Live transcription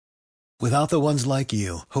Without the ones like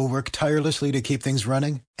you, who work tirelessly to keep things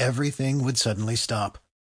running, everything would suddenly stop.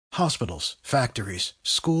 Hospitals, factories,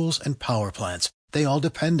 schools, and power plants, they all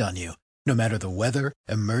depend on you. No matter the weather,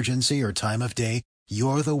 emergency, or time of day,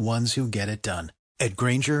 you're the ones who get it done. At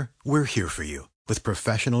Granger, we're here for you with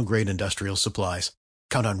professional-grade industrial supplies.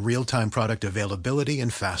 Count on real-time product availability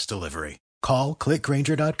and fast delivery. Call, click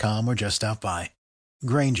Granger.com, or just stop by.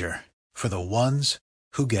 Granger, for the ones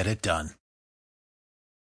who get it done.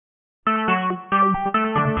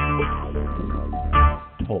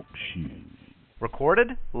 Talk shoes.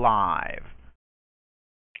 Recorded live.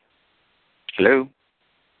 Hello.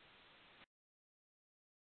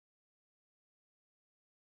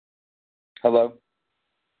 Hello.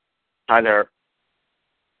 Hi there.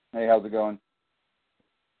 Hey, how's it going?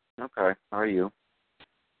 Okay. How are you?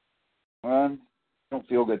 Don't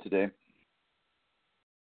feel good today.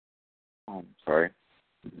 Oh, I'm sorry.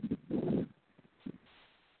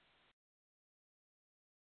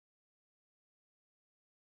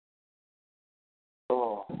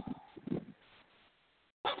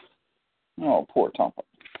 Oh, poor Tom.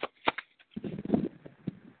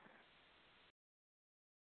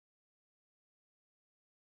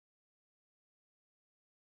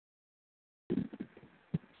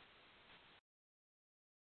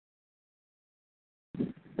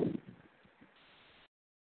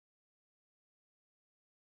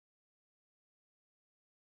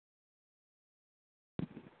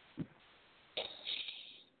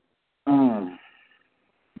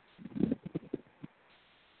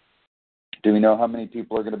 Do we know how many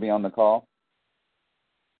people are going to be on the call?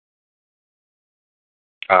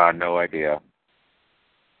 No idea.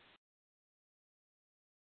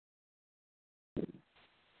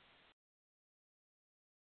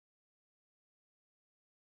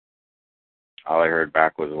 All I heard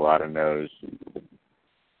back was a lot of no's.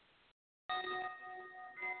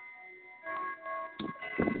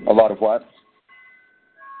 A lot of what?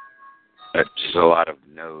 Just a lot of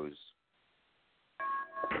no's.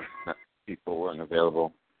 People weren't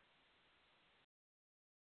available.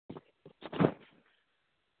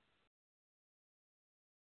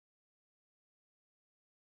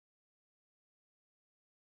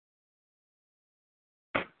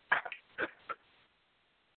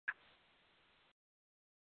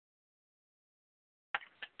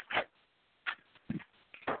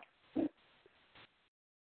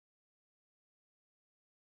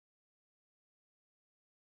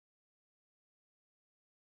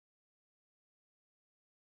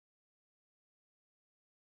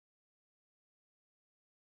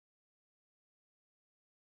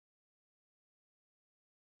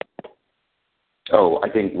 Oh, I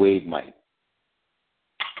think Wade might.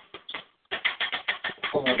 I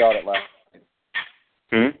told him about it last night.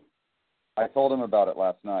 Hmm? I told him about it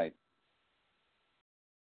last night.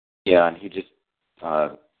 Yeah, and he just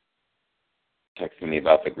texted me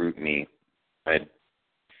about the group me. I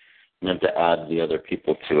meant to add the other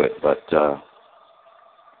people to it, but I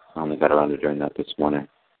only got around to doing that this morning.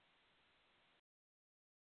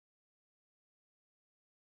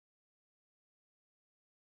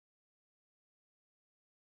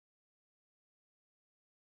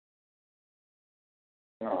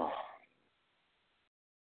 Oh.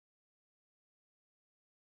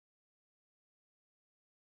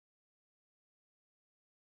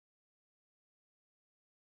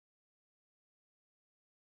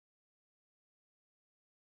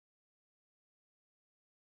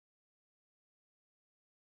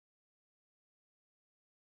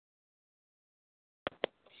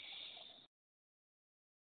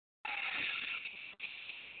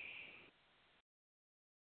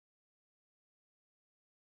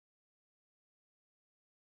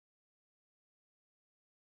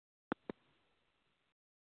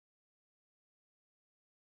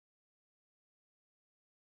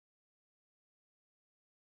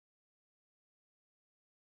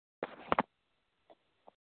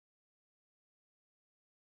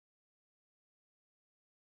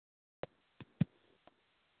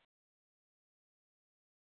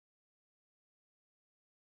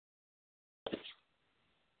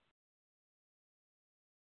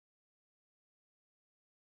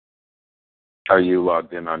 Are you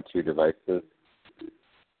logged in on 2 devices?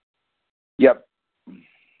 Yep.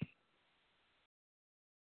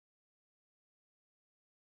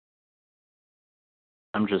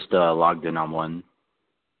 I'm just logged in on one.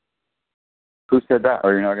 Who said that? Oh,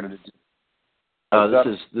 you're not going to do...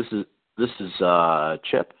 This is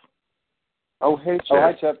Chip. Oh, hey, Chip. Oh,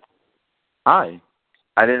 hi, Chip. Hi.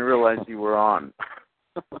 I didn't realize you were on.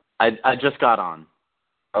 I just got on.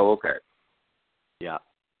 Oh, okay. Yeah.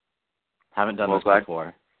 Haven't done this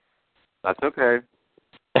before. That's okay.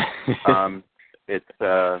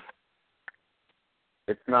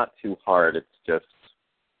 It's not too hard. It's just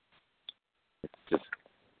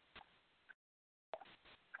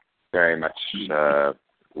very much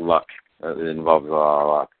luck. It involves a lot of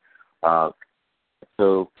luck.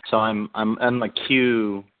 So I'm on the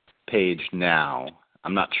queue page now.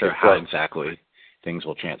 I'm not sure how exactly things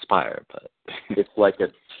will transpire, but it's like a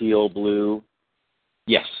teal blue.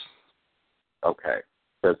 Yes. Okay.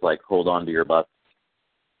 So it's like hold on to your butt.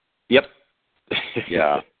 Yep.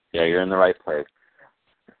 Yeah, you're in the right place.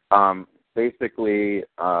 Basically,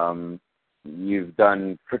 you've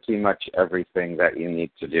done pretty much everything that you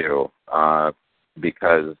need to do,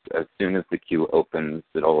 because as soon as the queue opens,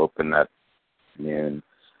 it'll open at noon.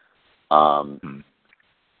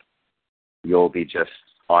 You'll be just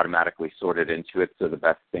automatically sorted into it, so the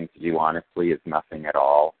best thing to do, honestly, is nothing at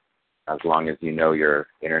all, as long as you know your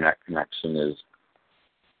internet connection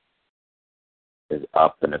is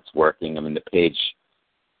up and it's working. I mean, the page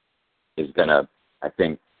is going to, I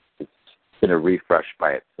think, it's going to refresh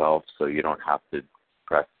by itself, so you don't have to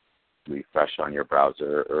press refresh on your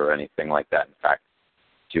browser or anything like that. In fact,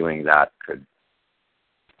 doing that could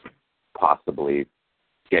possibly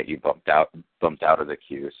get you bumped out of the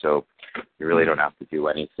queue. So you really don't have to do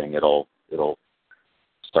anything. It'll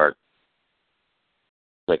start,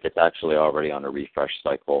 like it's actually already on a refresh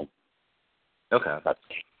cycle. Okay. That's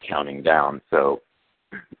counting down. So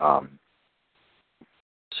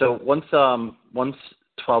once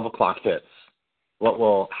 12 o'clock hits, what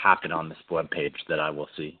will happen on this web page that I will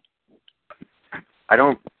see? I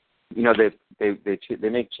don't, they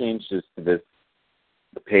make changes to the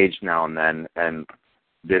page now and then, and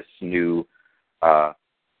this new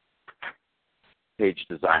page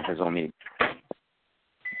design has only,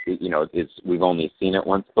 we've only seen it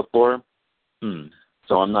once before.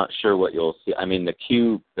 So I'm not sure what you'll see. I mean, the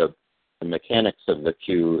queue, the mechanics of the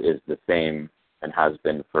queue is the same and has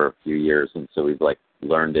been for a few years, and so we've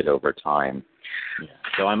learned it over time. Yeah.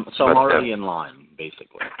 So I'm already in line,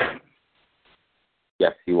 basically.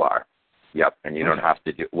 Yes, you are. Yep, and you don't have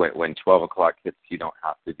to do, when 12 o'clock hits, you don't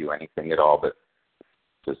have to do anything at all, but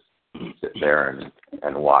just sit there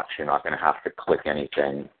and watch. You're not going to have to click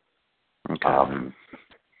anything. Okay.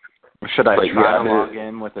 Should I try to log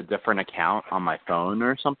in with a different account on my phone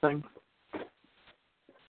or something?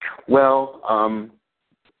 Well,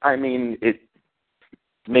 I mean,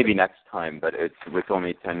 maybe next time, but with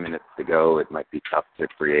only 10 minutes to go, it might be tough to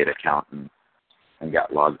create an account and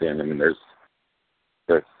get logged in. I mean, there's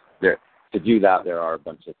to do that, there are a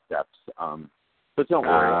bunch of steps. But don't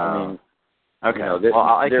worry. I mean, okay.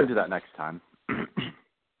 I can do that next time.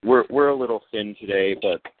 We're a little thin today,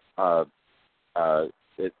 but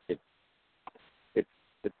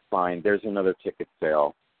it's fine. There's another ticket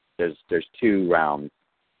sale. There's 2 rounds,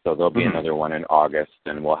 so there'll be another one in August,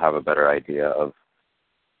 and we'll have a better idea of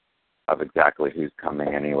exactly who's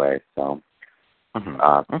coming anyway. So,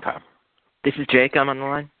 okay. This is Jake. I'm on the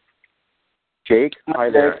line. Jake, hi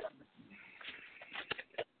there.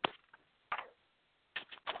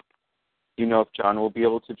 Do you know if John will be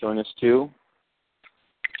able to join us too?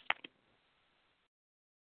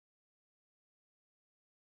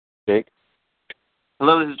 Jake?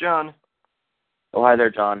 Hello, this is John. Oh, hi there,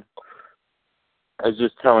 John. I was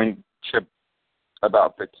just telling Chip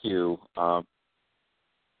about the queue.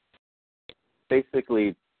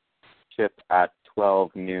 Basically, Chip, at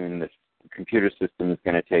 12 noon, the computer system is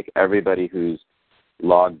going to take everybody who's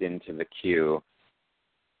logged into the queue,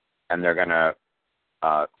 and they're going to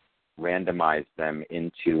randomize them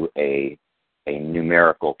into a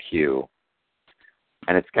numerical queue.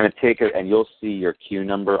 And it's going to take and you'll see your queue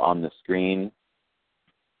number on the screen,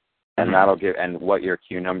 and that'll give, and what your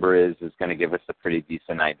queue number is going to give us a pretty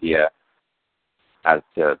decent idea as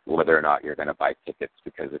to whether or not you're going to buy tickets,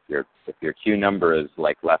 because if your queue number is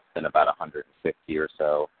less than about 150 or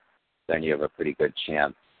so, then you have a pretty good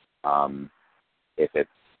chance. If it's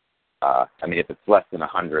if it's less than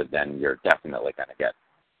 100, then you're definitely going to get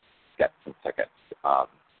some tickets.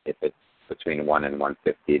 If it's between 1 and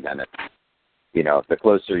 150, then it's, the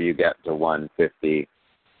closer you get to 150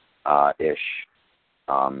 ish,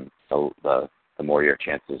 the more your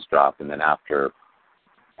chances drop, and then after,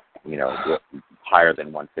 higher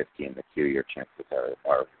than 150 in the queue, your chances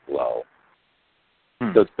are low.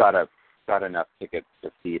 So it's got enough tickets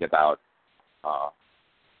to feed about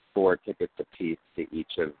 4 tickets apiece to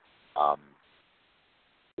each of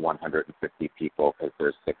 150 people, because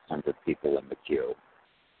there's 600 people in the queue.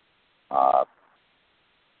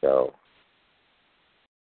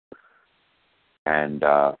 And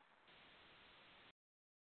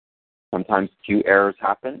sometimes queue errors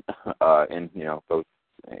happen, in both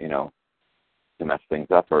to mess things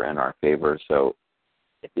up are in our favor. So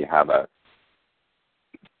if you have a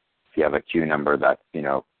queue number that's,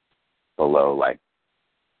 below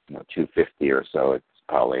 250 or so, it's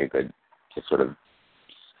probably good to sort of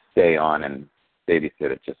stay on and babysit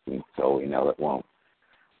it just until we know it won't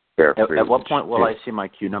bear fruit. At what point will I see my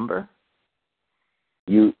queue number?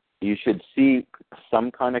 You should see some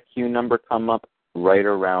kind of queue number come up right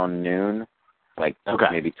around noon,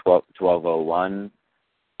 maybe 12:01.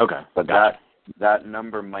 Okay. But gotcha. that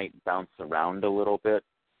number might bounce around a little bit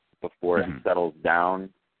before it settles down.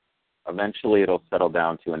 Eventually, it'll settle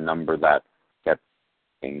down to a number that gets,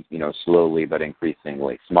 slowly but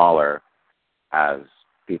increasingly smaller as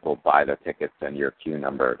people buy the tickets and your queue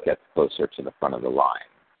number gets closer to the front of the line.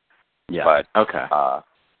 Yeah. But, okay.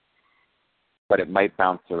 But it might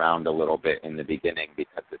bounce around a little bit in the beginning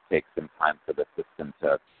because it takes some time for the system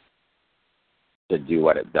to do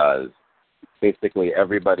what it does. Basically,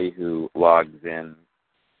 everybody who logs in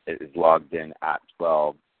is logged in at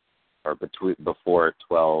 12 or before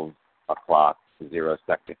 12 o'clock, 0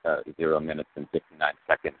 minutes and 59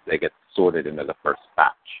 seconds. They get sorted into the first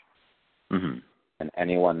batch. Mm-hmm. And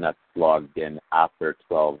anyone that's logged in after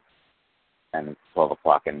 12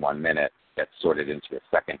 o'clock and 1 minute gets sorted into a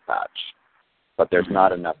second batch. But there's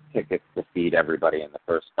not enough tickets to feed everybody in the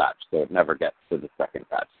first batch, so it never gets to the second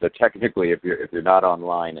batch. So technically, if you're not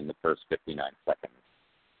online in the first 59 seconds,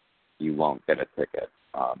 you won't get a ticket.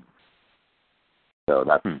 So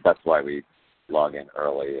that's why we log in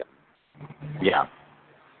early and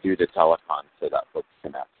do the telecon so that folks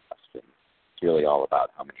can ask questions. It's really all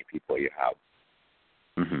about how many people you have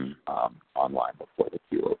online before the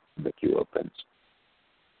queue opens.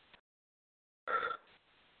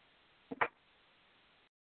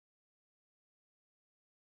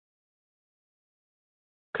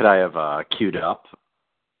 Could I have queued up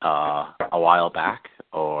a while back,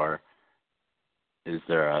 or is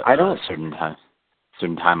there a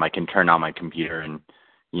certain time I can turn on my computer and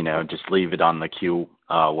just leave it on the queue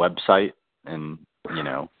website and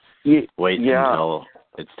wait until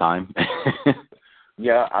it's time?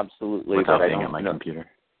 Yeah, absolutely. Without being at my computer.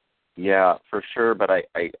 Yeah, for sure. But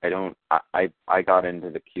I don't. I got into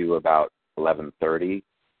the queue about 11:30.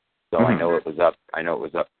 So I know it was up.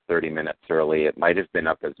 30 minutes early. It might have been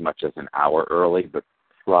up as much as an hour early, but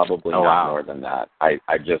probably not more than that. I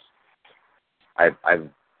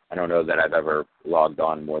don't know that I've ever logged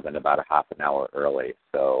on more than about a half an hour early.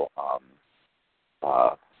 So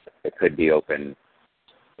it could be open.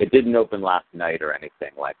 It didn't open last night or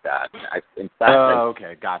anything like that.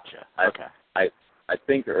 Okay, gotcha. Okay. I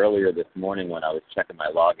think earlier this morning when I was checking my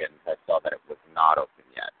logins, I saw that it was not open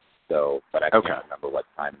yet. So, but I can't remember what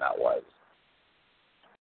time that was.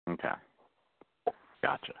 Okay.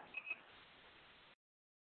 Gotcha.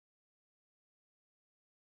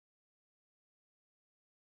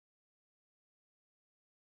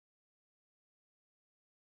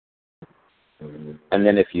 And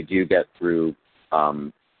then if you do get through,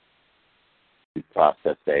 you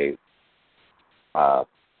process a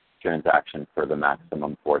transaction for the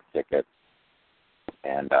maximum 4 tickets,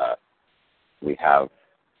 and we have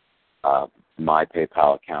my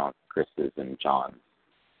PayPal account, Chris's, and John's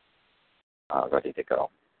ready to go.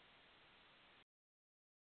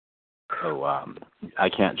 So I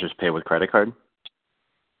can't just pay with credit card?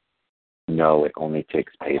 No, it only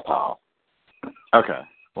takes PayPal. Okay.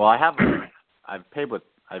 Well,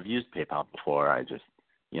 I've used PayPal before. I just,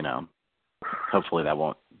 hopefully that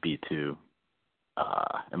won't be too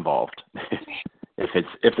involved if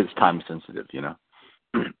it's time sensitive,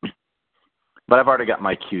 But I've already got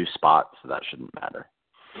my queue spot, so that shouldn't matter.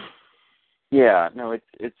 Yeah, no,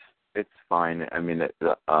 it's fine. I mean,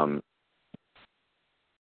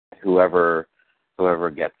 whoever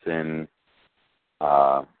gets in,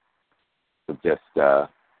 just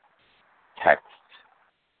text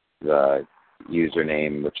the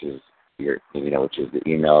username, which is which is the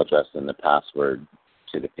email address and the password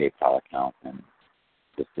to the PayPal account, and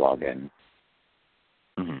just log in.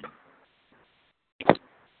 Mm-hmm.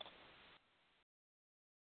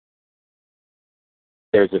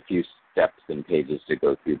 There's a few steps and pages to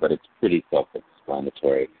go through, but it's pretty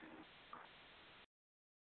self-explanatory.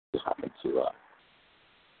 Just happen to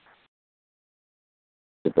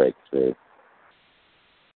break through.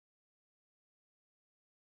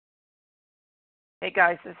 Hey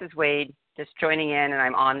guys, this is Wade. Just joining in, and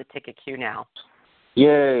I'm on the ticket queue now.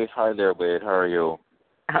 Yay! Hi there, Wade. How are you?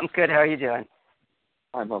 I'm good. How are you doing?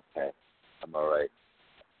 I'm okay. I'm all right.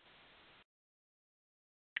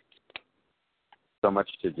 So much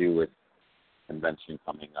to do with convention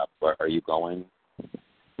coming up. Are you going?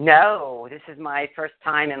 No, this is my first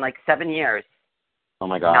time in 7 years. Oh,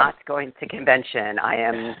 my God. Not going to convention. I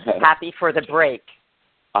am happy for the break.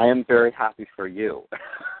 I am very happy for you.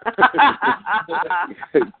 Because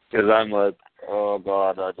I'm like, oh,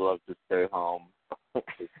 God, I'd love to stay home.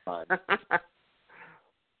 It's fun.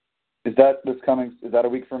 Is that a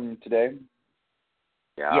week from today?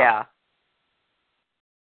 Yeah.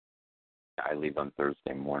 I leave on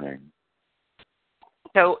Thursday morning.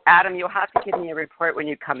 So, Adam, you'll have to give me a report when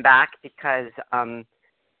you come back because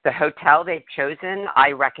the hotel they've chosen,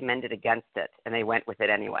 I recommended against it, and they went with it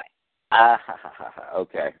anyway.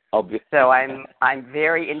 Okay. So I'm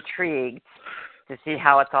very intrigued to see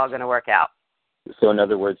how it's all going to work out. So in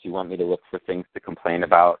other words, you want me to look for things to complain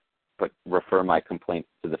about, but refer my complaints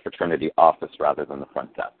to the fraternity office rather than the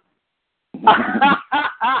front desk.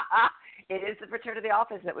 It is the fraternity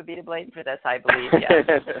office that would be to blame for this, I believe. Yes.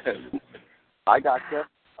 I got you.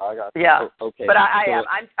 Yeah. Okay. But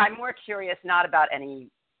I'm more curious not about any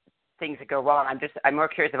things that go wrong. I'm more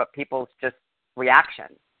curious about people's just reaction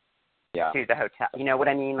to the hotel. You know what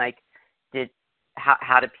I mean? Like,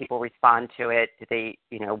 how did people respond to it? Did they,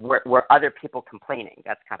 were other people complaining?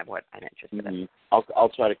 That's kind of what I'm interested in. I'll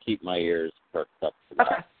try to keep my ears perked up to that.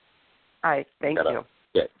 Okay. All right. Thank you.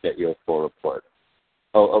 Get you a full report.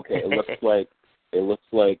 Oh, okay. It looks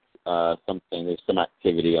like something. There's some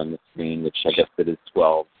activity on the screen, which I guess it is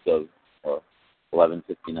 12, so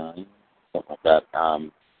 11:59, something like that.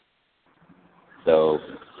 So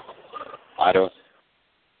I don't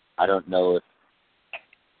know if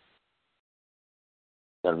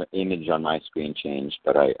the image on my screen changed,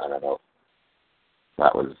 but I don't know.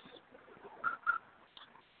 That was.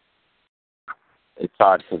 It's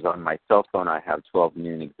odd because on my cell phone I have 12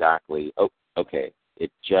 noon exactly. Oh, okay.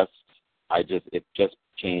 It just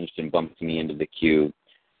changed and bumped me into the queue,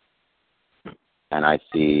 and I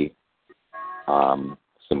see some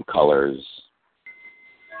colors.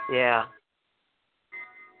 Yeah.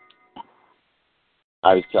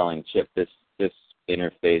 I was telling Chip this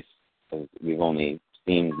interface. We've only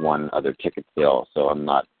seen one other ticket sale, so I'm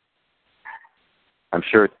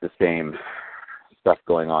sure it's the same stuff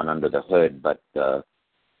going on under the hood, but the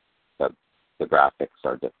graphics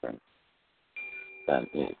are different. And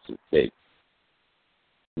it's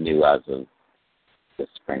new as of this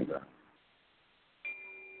spring.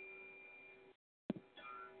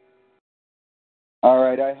 All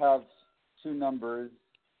right, I have two numbers,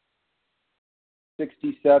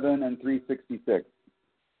 67 and 366.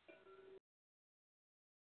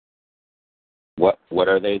 What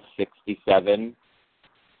are they? 67?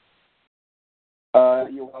 I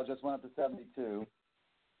just went up to 72.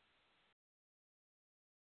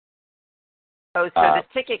 Oh, so the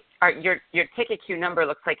ticket, your ticket queue number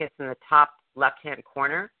looks like it's in the top left-hand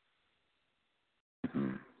corner.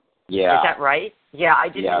 Yeah. Is that right? Yeah, I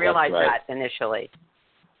didn't realize that initially.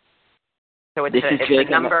 So it's a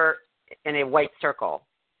number in a white circle.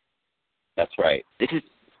 That's right. This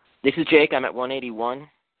is Jake. I'm at 181.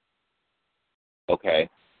 Okay.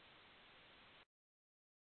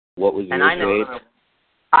 What was your grade?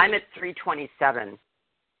 I'm at 327.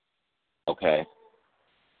 Okay.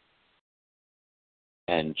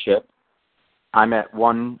 And Chip? I'm at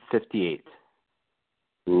 158.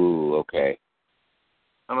 Ooh, okay.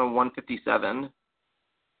 I'm at 157.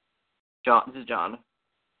 John, this is John.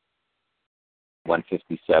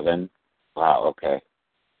 157. Wow, okay.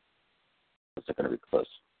 Is it going to be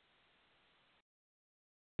close?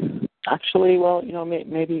 Actually, well,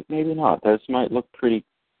 maybe not. This might look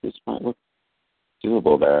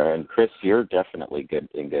doable there. And Chris, you're definitely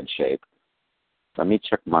in good shape. Let me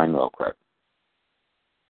check mine real quick.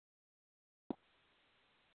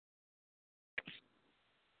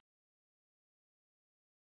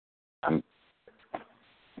 I'm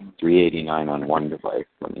 389 on one device.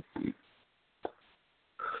 Let me see.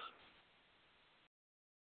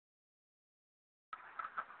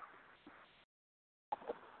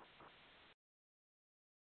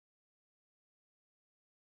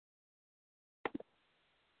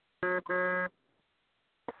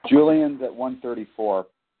 Julian's at 134.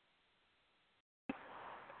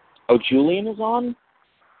 Oh, Julian is on?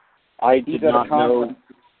 I did not know.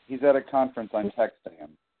 He's at a conference. I'm texting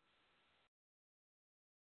him.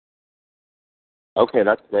 Okay,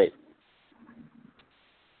 that's great.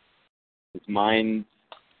 Mine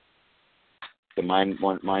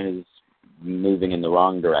is moving in the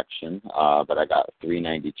wrong direction, but I got a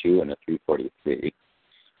 392 and a 343,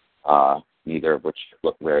 neither of which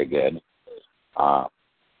look very good.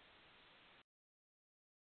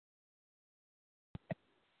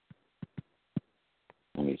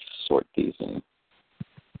 Let me sort these in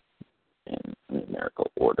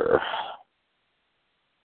numerical order.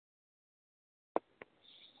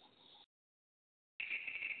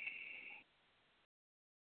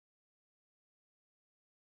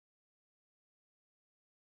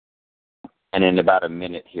 And in about a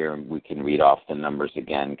minute here, we can read off the numbers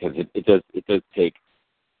again, because it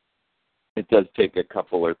does take a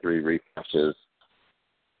couple or three refreshes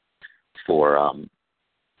for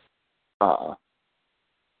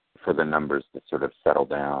the numbers to sort of settle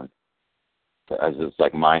down. As it's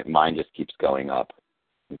like mine just keeps going up,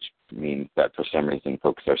 which means that for some reason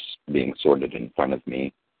folks are being sorted in front of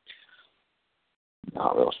me.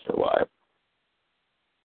 Not real sure why.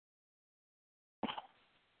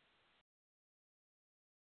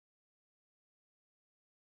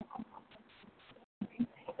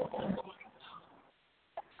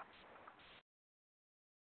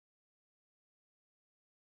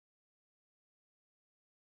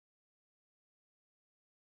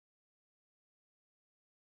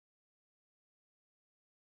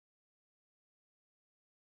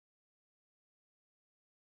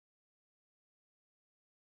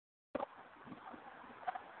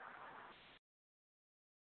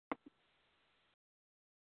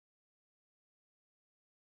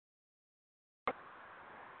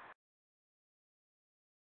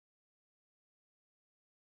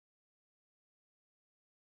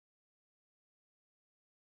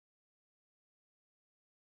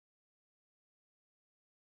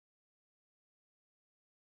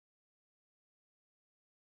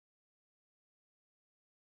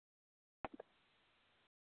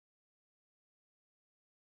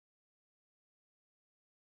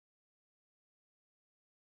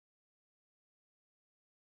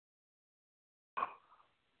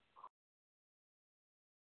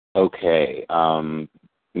 Okay,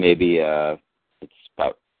 maybe it's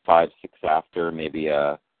about 5, 6 after, maybe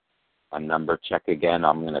a number check again.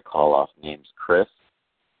 I'm going to call off names. Chris?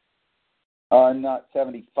 Not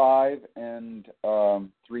 75 and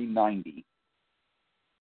 390.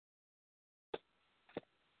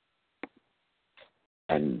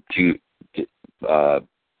 And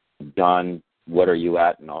Don, what are you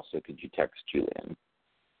at? And also, could you text Julian?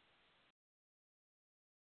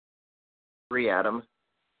 3, Adam.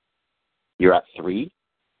 You're at 3?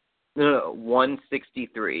 No,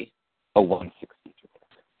 163. Oh, 163.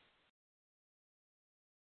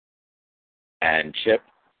 And Chip?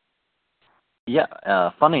 Yeah,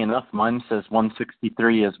 funny enough, mine says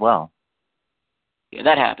 163 as well. Yeah,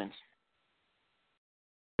 that happens.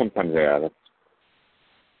 Sometimes, yeah.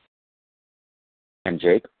 And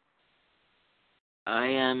Jake? I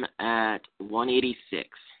am at 186.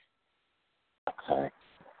 Okay.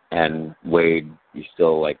 And Wade, you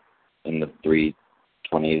still like in the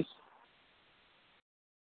 320s?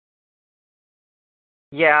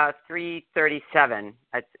 Yeah, 337.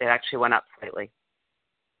 It actually went up slightly.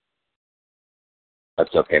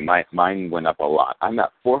 That's okay. Mine went up a lot. I'm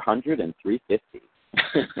at 400 and 350.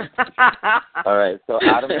 All right, so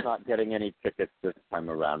Adam's not getting any tickets this time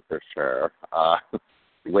around for sure.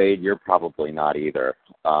 Wade, you're probably not either.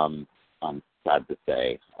 I'm sad to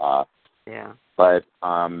say. Yeah. But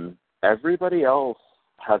everybody else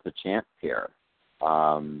has a chance here.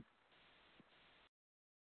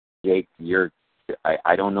 Jake,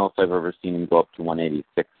 I don't know if I've ever seen him go up to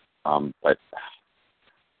 186, but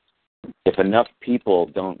if enough people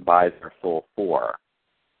don't buy their full 4,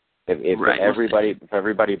 if right.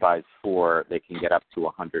 everybody buys 4, they can get up to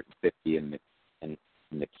 150 in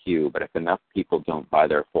the queue. But if enough people don't buy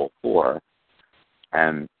their full 4,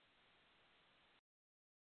 and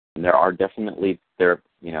there are definitely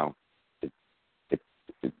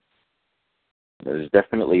there's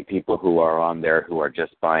definitely people who are on there who are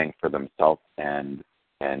just buying for themselves and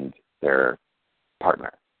their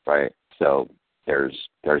partner, right? So there's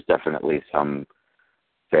definitely some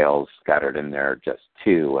sales scattered in there, just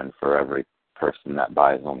 2, and for every person that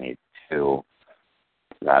buys only 2,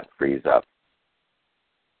 that frees up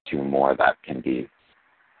 2 more that can be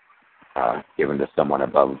given to someone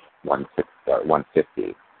above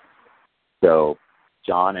 150. So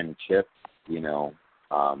John and Chip,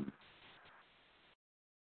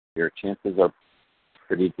 your chances are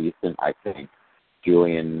pretty decent, I think.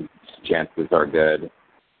 Julian's chances are good.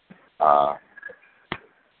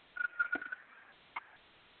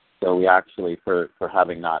 So we actually, for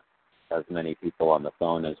having not as many people on the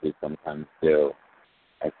phone as we sometimes do,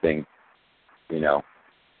 I think,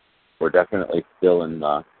 we're definitely still in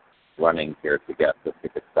the running here to get the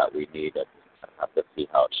tickets that we need, and have to see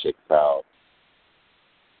how it shakes out.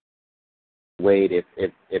 Wade,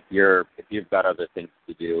 if you've got other things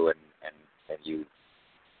to do and you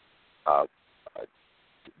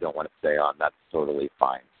don't want to stay on, that's totally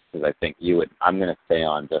fine. Because I think I'm going to stay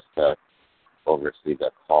on just to oversee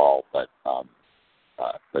the call, but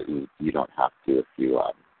you don't have to if you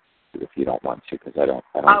don't want to, because I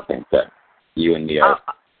don't think that you and me are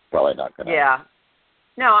probably not going to. Yeah.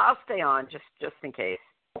 No, I'll stay on just in case.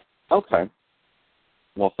 Okay.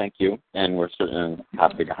 Well, thank you, and we're certainly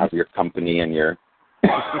happy to have your company and your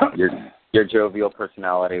your jovial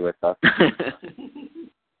personality with us.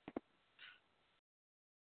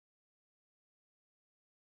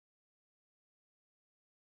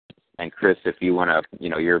 And Chris, if you want to,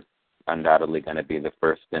 you're undoubtedly going to be the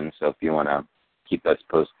first in, so if you want to keep us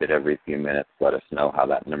posted every few minutes, let us know how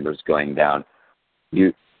that number's going down.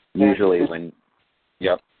 Usually when,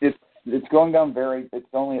 yep. It's going down it's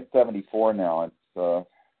only at 74 now. It's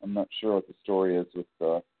I'm not sure what the story is with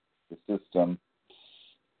the system.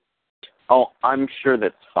 Oh, I'm sure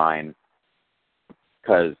that's fine,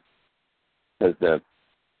 because the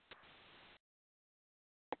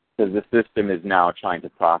system is now trying to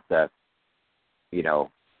process,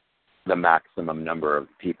 the maximum number of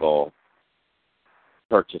people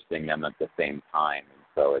purchasing them at the same time, and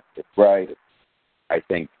so it's right. I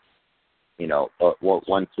think,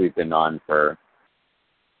 once we've been on for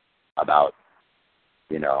about,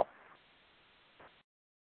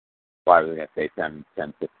 I was going to say 10,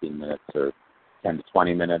 15 minutes or 10 to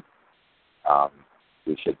 20 minutes,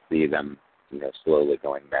 we should see them, slowly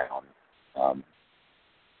going down.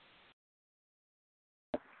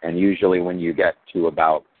 And usually when you get to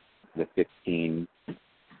about the 15,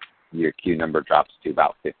 your queue number drops to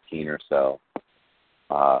about 15 or so,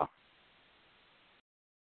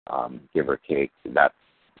 give or take. That's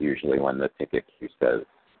usually when the ticket queue says,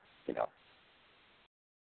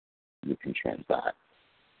 you can transact.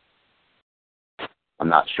 I'm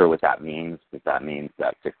not sure what that means, but that means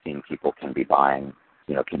that 15 people can be buying,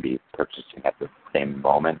 can be purchasing at the same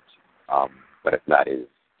moment. But if that is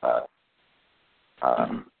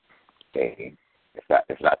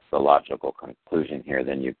if that's the logical conclusion here,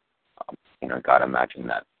 then you got to imagine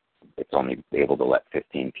that it's only able to let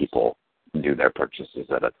 15 people do their purchases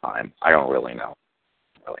at a time. I don't really know.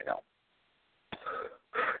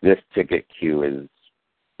 This ticket queue is,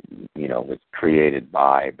 was created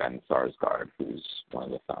by Ben Sarsgaard, who's one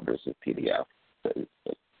of the founders of PDF. It's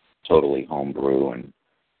totally homebrew, and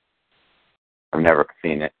I've never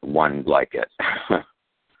seen one like it.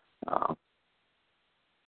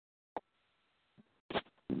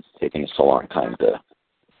 It's taking us a long time to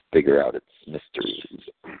figure out its mysteries.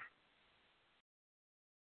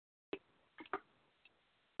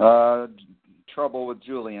 Trouble with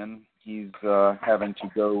Julian. He's having to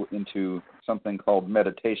go into something called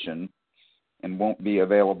meditation and won't be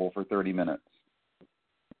available for 30 minutes.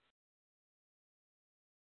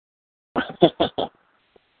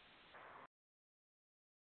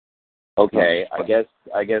 Okay, I guess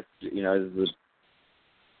this is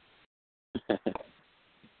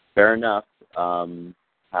fair enough.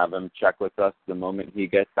 Have him check with us the moment he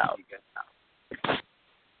gets out.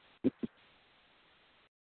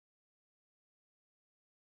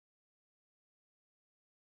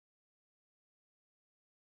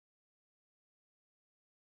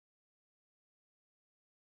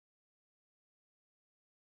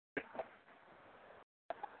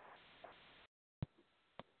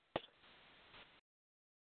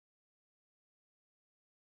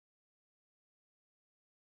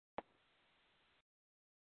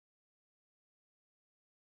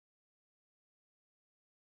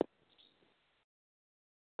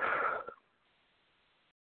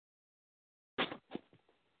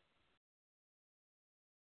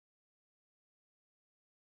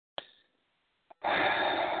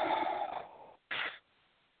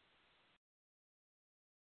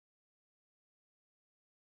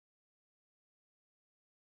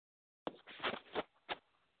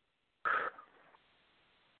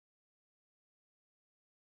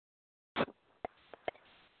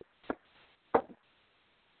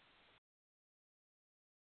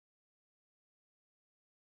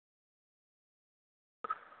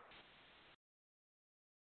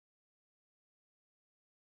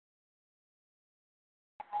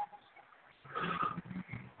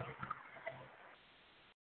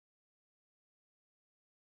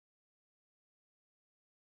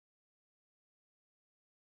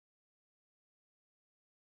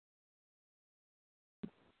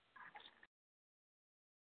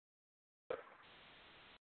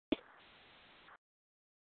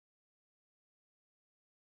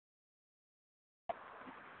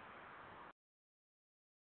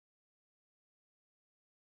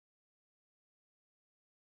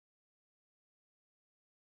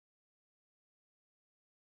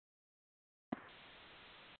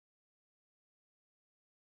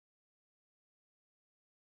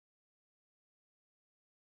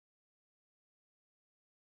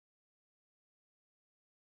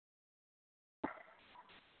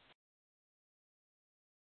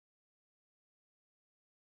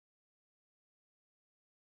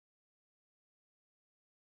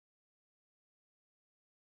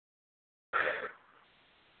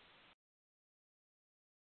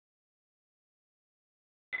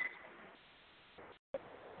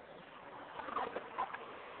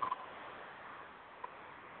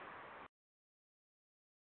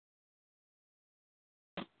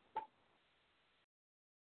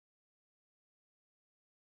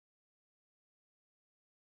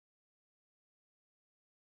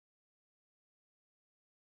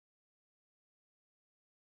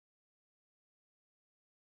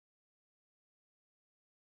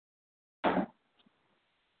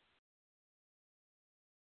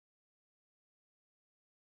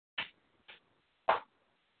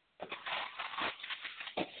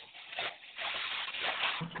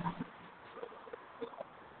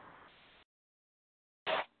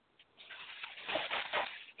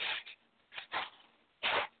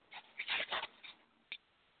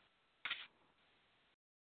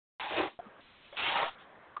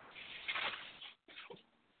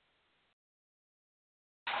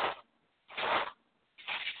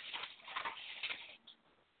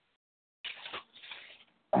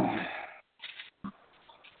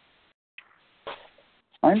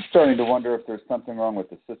 I'm starting to wonder if there's something wrong with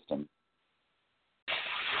the system.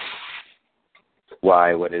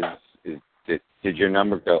 Why? What is did your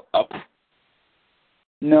number go up?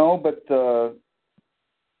 No, but that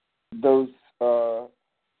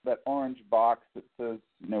orange box that says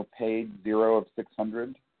paid 0 of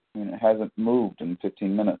 600, it hasn't moved in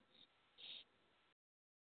 15 minutes.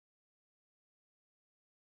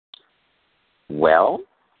 Well,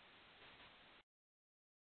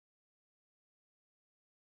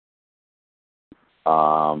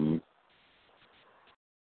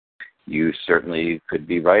 you certainly could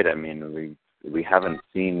be right. I mean, we haven't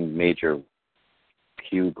seen major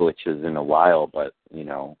queue glitches in a while, but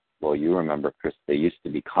well, you remember, Chris, they used to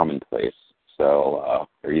be commonplace. So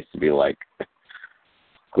there used to be like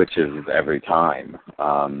glitches every time,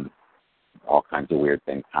 all kinds of weird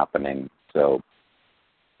things happening. So,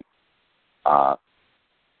 but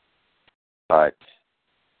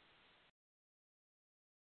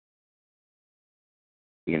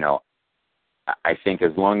I think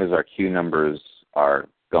as long as our queue numbers are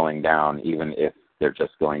going down, even if they're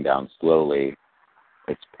just going down slowly,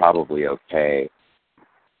 it's probably okay.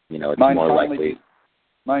 It's mine more finally, likely.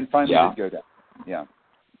 Mine finally Yeah. did go down. Yeah.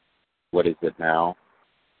 What is it now?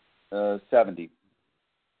 70.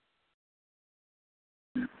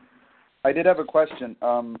 I did have a question.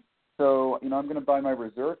 So, I'm going to buy my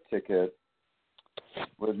reserve ticket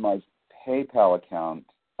with my PayPal account.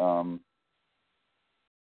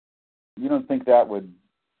 You don't think there would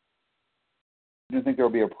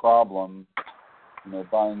be a problem,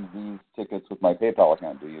 buying these tickets with my PayPal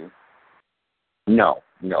account, do you? No,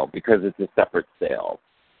 because it's a separate sale.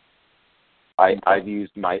 I've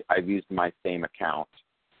used my same account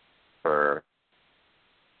for.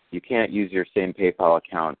 You can't use your same PayPal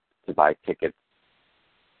account to buy tickets.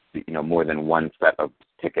 More than one set of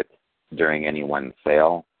tickets during any one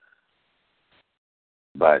sale.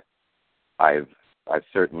 But I've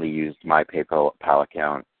certainly used my PayPal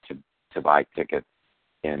account to buy tickets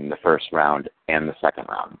in the first round and the second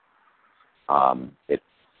round. It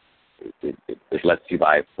lets you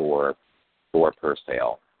buy four per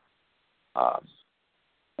sale.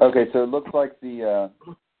 Okay, so it looks like the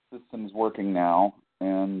system's working now,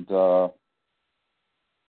 and the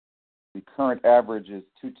current average is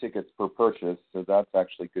 2 tickets per purchase, so that's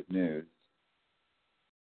actually good news.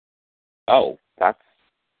 Oh, that's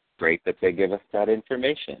great that they give us that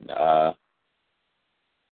information.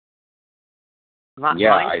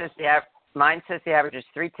 Mine says the average is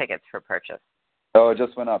 3 tickets per purchase. Oh, it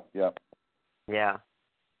just went up. Yeah. Yeah.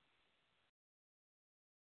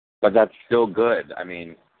 But that's still good. I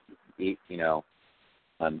mean,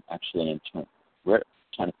 I'm actually we're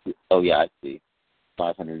trying to see. Oh yeah, I see.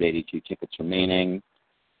 582 tickets remaining.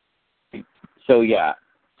 So yeah,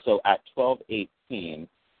 at 12:18,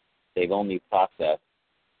 they've only processed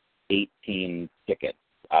 18 tickets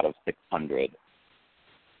out of 600.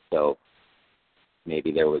 So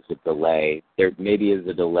maybe there was a delay. There maybe is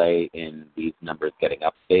a delay in these numbers getting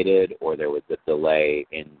updated, or there was a delay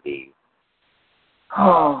in the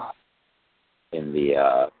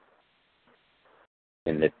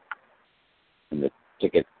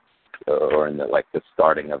ticket, or in the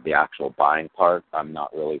starting of the actual buying part. I'm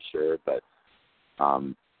not really sure, but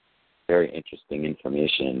very interesting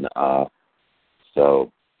information.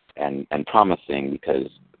 So and promising, because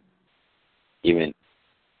even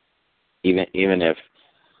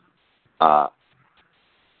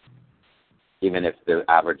if the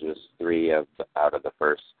average was 3 out of the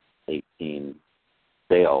first 18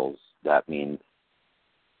 sales, that means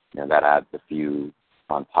that adds a few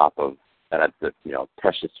on top of that, adds the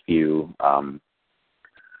precious few on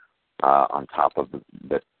top of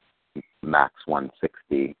the max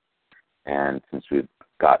 160. And since we've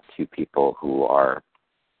got 2 people who are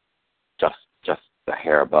just a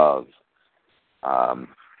hair above,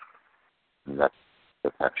 that's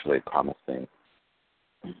actually promising.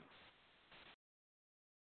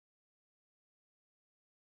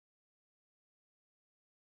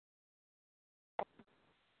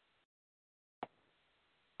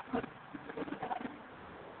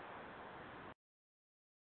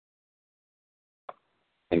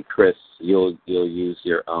 And Chris, you'll use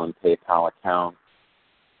your own PayPal account?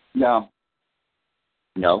 No.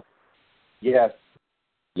 No? Yes.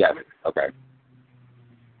 Yes. Okay.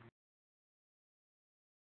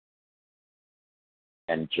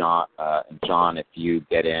 And John, if you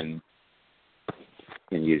get in, you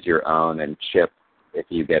can use your own. And Chip, if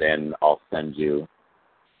you get in, I'll send you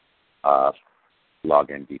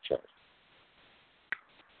login details.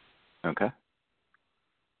 Okay.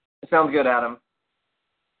 Sounds good, Adam.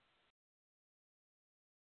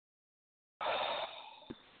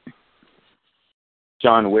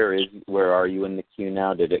 John, where are you in the queue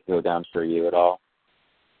now? Did it go down for you at all?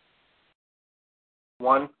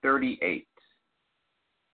 138.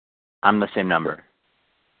 I'm the same number.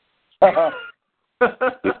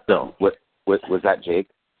 Still, was that Jake?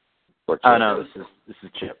 Or Chip? Oh no, this is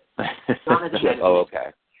Chip. Chip. Oh, okay.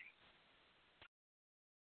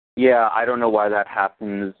 Yeah, I don't know why that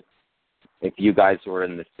happens. If you guys were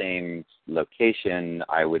in the same location,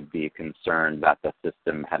 I would be concerned that the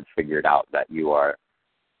system had figured out that you are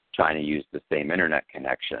trying to use the same internet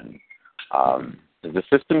connection. The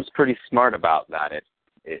system's pretty smart about that.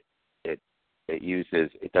 It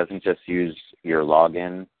doesn't just use your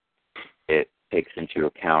login. It takes into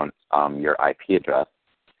account your IP address.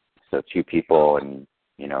 So two people and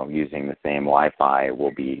using the same Wi-Fi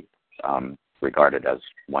will be regarded as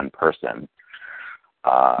one person.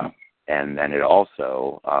 And then it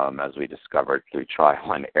also, as we discovered through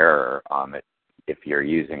trial and error, if you're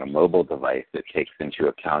using a mobile device, it takes into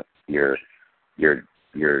account your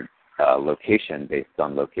location based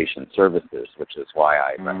on location services, which is why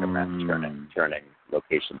I recommend turning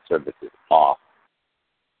location services off.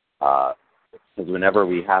 Because whenever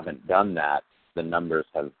we haven't done that, the numbers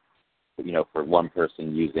have, for one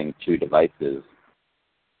person using two devices,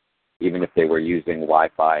 even if they were using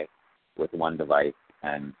Wi-Fi with one device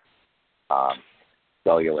and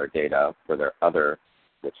cellular data for their other,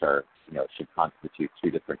 which are, should constitute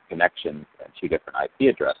two different connections and two different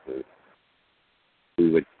IP addresses,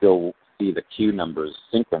 we would still see the queue numbers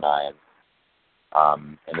synchronized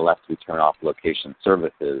unless we turn off location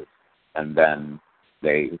services, and then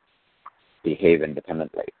they behave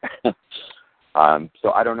independently.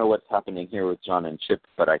 So I don't know what's happening here with John and Chip,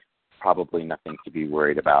 but probably nothing to be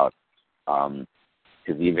worried about.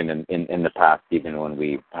 Because even in the past, even when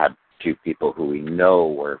we had two people who we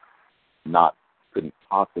know couldn't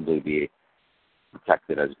possibly be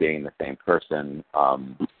detected as being the same person,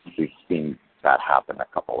 we've seen that happen a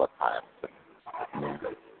couple of times.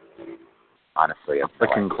 Honestly, it's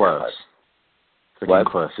looking close.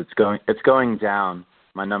 Close. It's going down.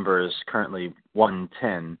 My number is currently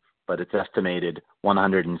 110, but it's estimated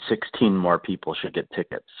 116 more people should get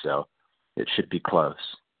tickets, so it should be close.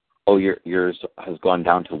 Oh, yours has gone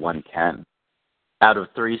down to 110. Out of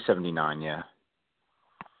 379, yeah.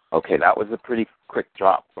 Okay, that was a pretty quick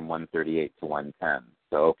drop from 138 to 110.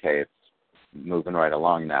 So, okay, it's moving right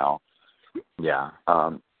along now. Yeah.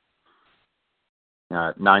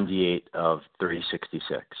 98 of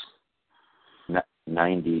 366.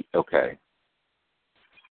 90, okay.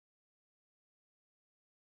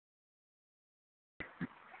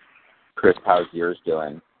 Chris, how's yours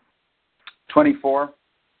doing? 24.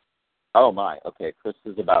 Oh, my. Okay, Chris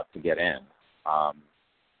is about to get in.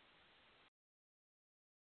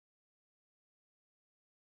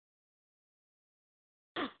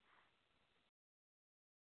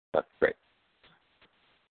 That's great.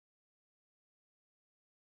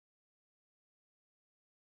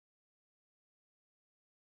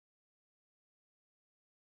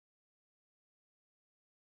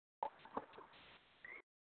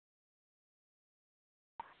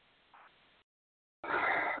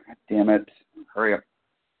 God damn it. Hurry up.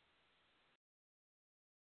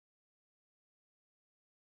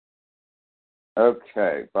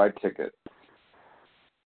 Okay, buy ticket.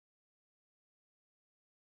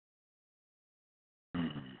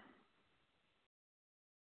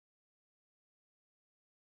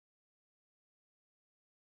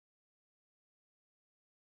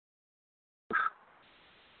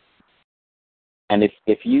 And if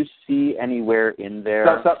you see anywhere in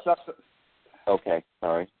there... Stop. Okay,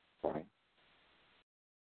 sorry.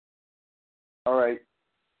 All right,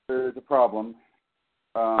 there's a problem.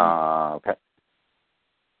 Okay.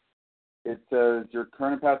 It says your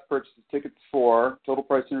current pass purchase tickets for, total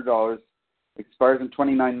price $100, expires in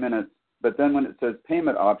 29 minutes. But then when it says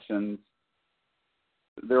payment options,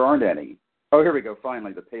 there aren't any. Oh, here we go.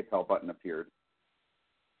 Finally, the PayPal button appeared.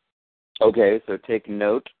 Okay, so take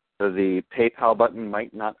note. So the PayPal button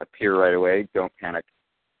might not appear right away. Don't panic.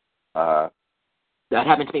 That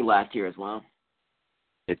happened to me last year as well.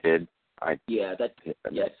 It did.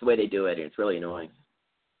 It's the way they do it. It's really annoying.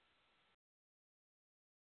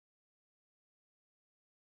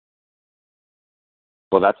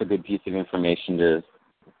 Well, that's a good piece of information to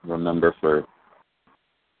remember for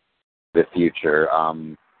the future.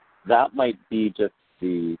 That might be just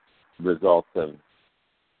the result of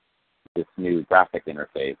this new graphic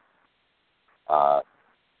interface,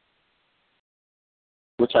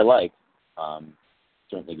 which I like.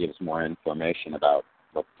 Certainly gives more information about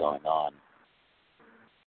what's going on.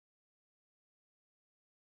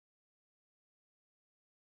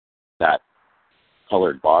 That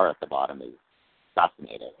colored bar at the bottom is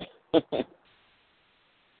fascinating.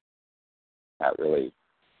 That really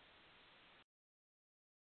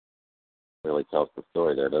tells the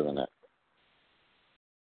story there, doesn't it?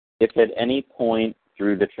 If at any point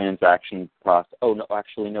through the transaction process,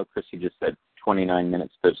 Chris, you just said 29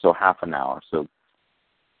 minutes, so half an hour, so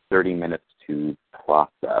 30 minutes to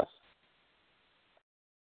process.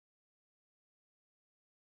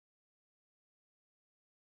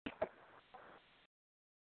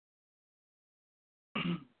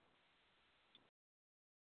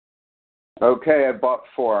 Okay, I bought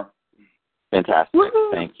 4. Fantastic.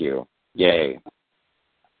 Woo-hoo! Thank you. Yay.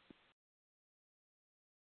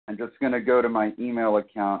 I'm just going to go to my email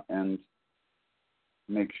account and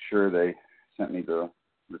make sure they sent me the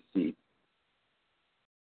receipt.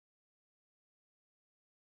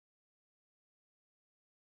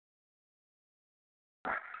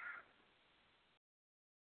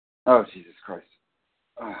 Oh, Jesus Christ.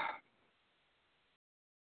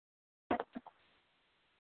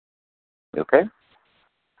 You okay?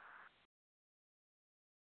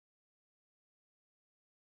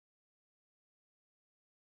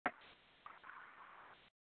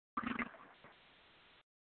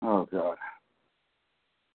 Oh, God.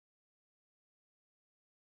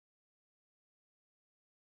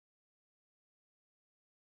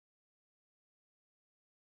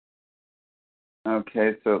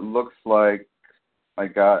 Okay, so it looks like I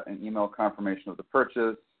got an email confirmation of the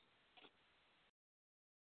purchase.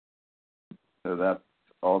 So that's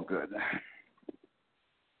all good.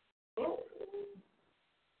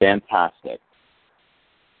 Fantastic.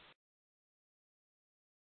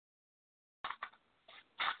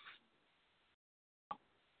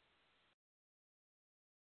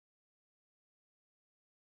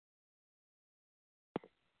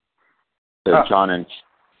 So John and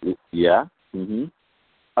yeah. Mm-hmm.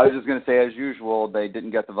 I was just going to say, as usual, they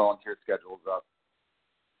didn't get the volunteer schedules up.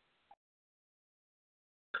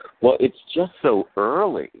 Well, it's just so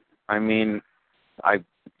early. I mean,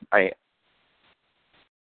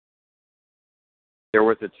 there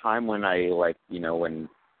was a time when when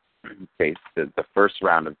the first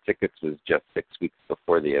round of tickets was just 6 weeks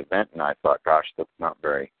before the event, and I thought, gosh, that's not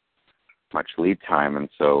very much lead time. And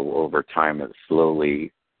so over time,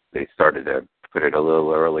 they started to put it a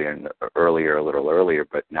little earlier,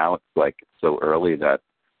 but now it's so early that,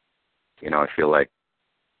 I feel like,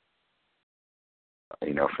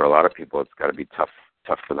 for a lot of people, it's got to be tough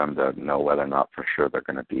for them to know whether or not for sure they're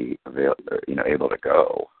going to be able to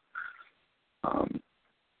go.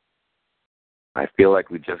 I feel like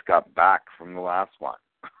we just got back from the last one.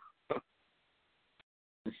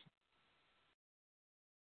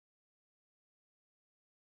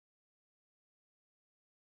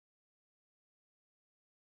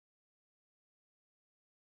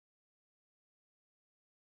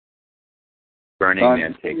 Burning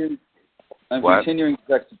Man takes. I'm what? continuing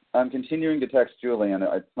to text Julian.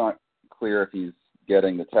 It's not clear if he's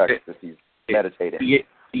getting the text, if he's meditating.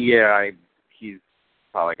 Yeah, he's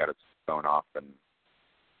probably got his phone off and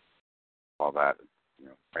all that.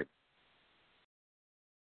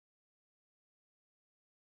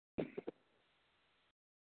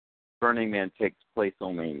 Burning Man takes place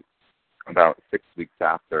only about 6 weeks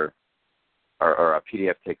after, or a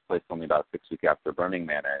PDF takes place only about 6 weeks after Burning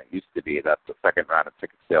Man, and it used to be that the second round of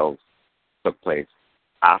ticket sales took place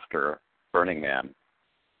after Burning Man,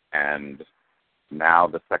 and now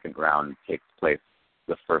the second round takes place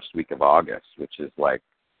the first week of August, which is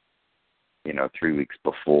 3 weeks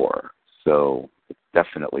before. So it's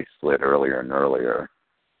definitely slid earlier and earlier.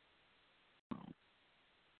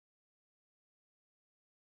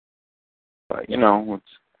 But, let's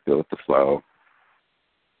go with the flow.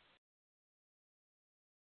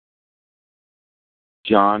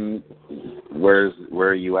 John, where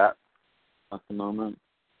are you at the moment?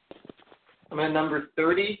 I'm at number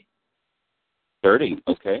 30. 30,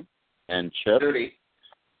 okay. And Chip? 30.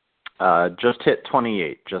 Just hit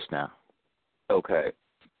 28 just now. Okay.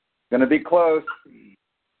 Going to be close.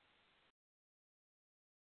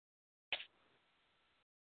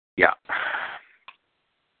 Yeah.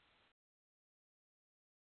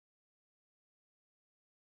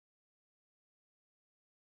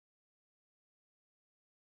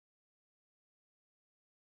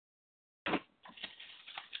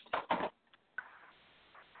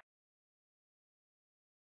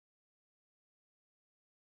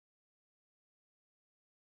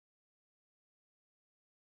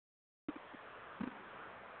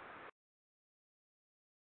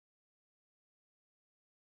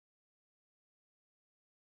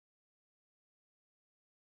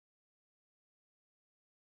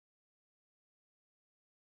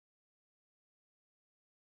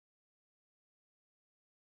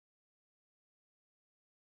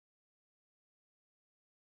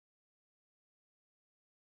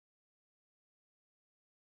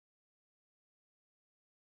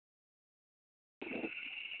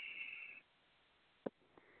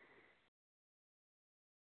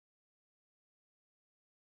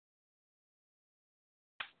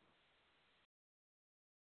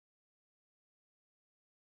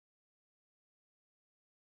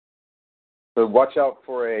 So watch out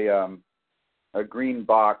for a green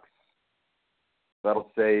box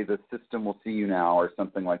that'll say the system will see you now or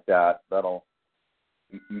something like that.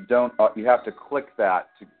 You have to click that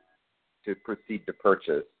to proceed to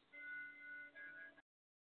purchase.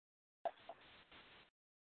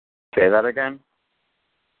 Say that again?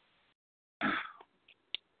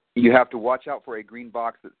 You have to watch out for a green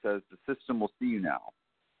box that says the system will see you now.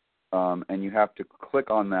 And you have to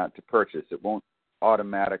click on that to purchase. It won't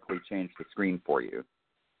automatically change the screen for you.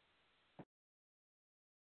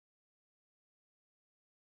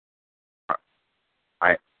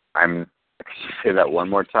 Could you say that one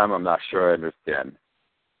more time? I'm not sure I understand.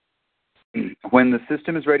 When the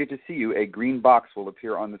system is ready to see you, a green box will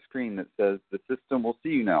appear on the screen that says, the system will see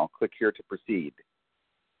you now. Click here to proceed.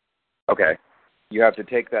 Okay. You have to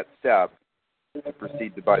take that step to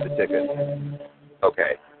proceed to buy the ticket.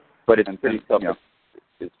 Okay. But it's pretty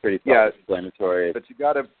self-explanatory. But you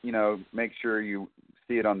got to, make sure you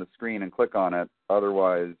see it on the screen and click on it.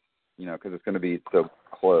 Otherwise, because it's going to be so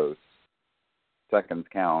close. Seconds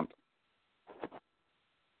count.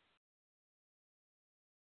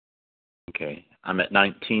 Okay. I'm at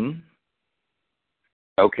 19.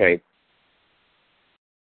 Okay.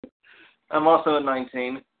 I'm also at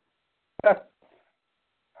 19.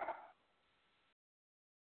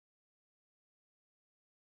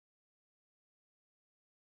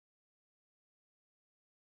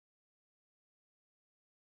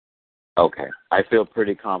 Okay. I feel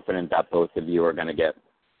pretty confident that both of you are going to get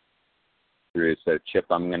through. So, Chip,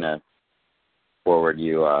 I'm going to forward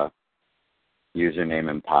you a username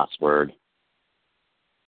and password.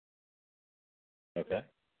 Okay.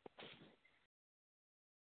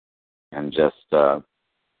 And just,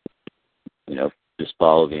 just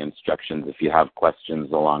follow the instructions. If you have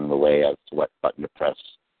questions along the way as to what button to press,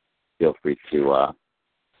 feel free to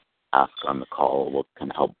ask on the call. We'll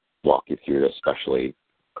kind of help walk you through it, especially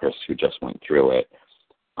Chris, who just went through it.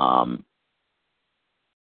 And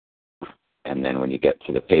then when you get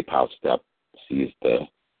to the PayPal step, use the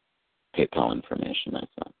PayPal information I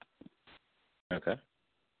sent. Okay.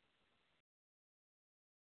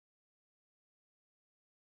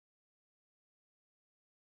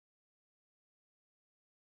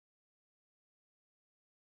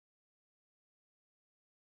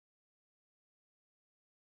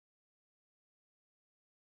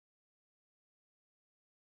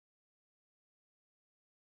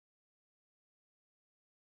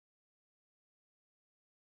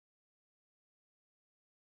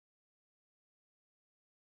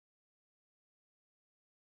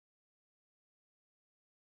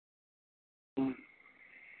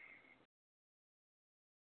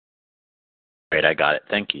 Great, I got it.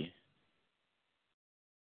 Thank you.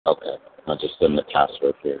 Okay. I'll just send the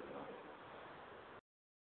password here.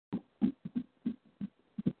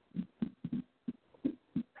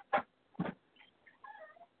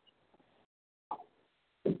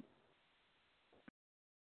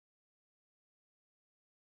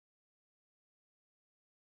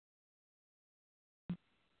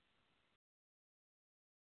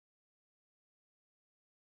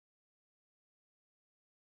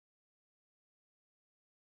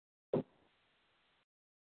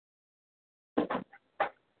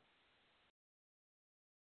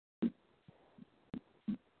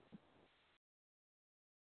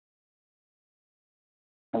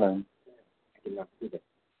 Hello. It's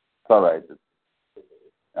all right.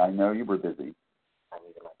 I know you were busy.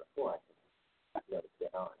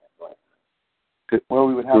 Well,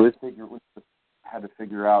 we would have to figure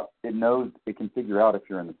out. It can figure out if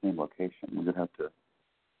you're in the same location. We would have to.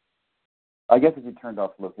 I guess if you turned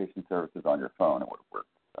off location services on your phone, it would have worked.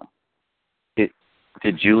 So.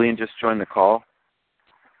 Did Julian just join the call?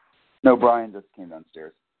 No, Brian just came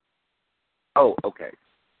downstairs. Oh, okay.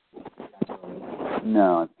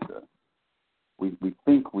 No, it's, we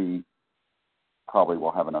think we probably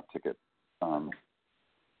will have enough tickets.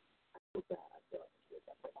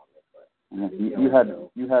 You had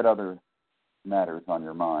other matters on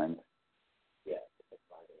your mind. Yeah.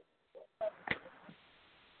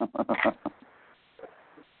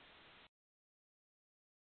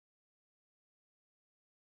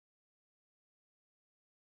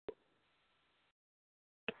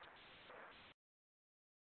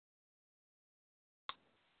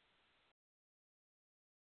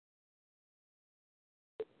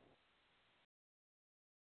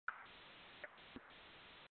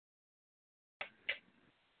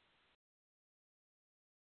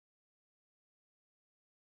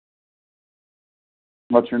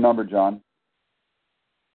 What's your number, John?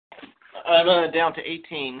 I'm down to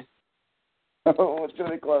 18. Oh, it's going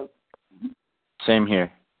to be close. Same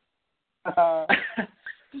here. So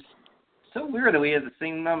weird that we have the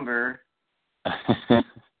same number.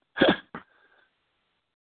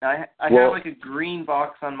 I have like a green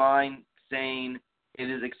box on mine saying it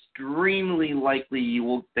is extremely likely you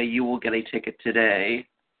will get a ticket today.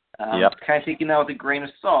 Yep. Kind of taking that with a grain of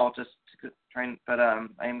salt, just trying. But I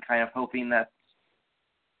am kind of hoping that,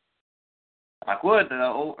 knock wood, that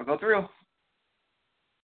it'll go through.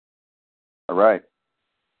 All right.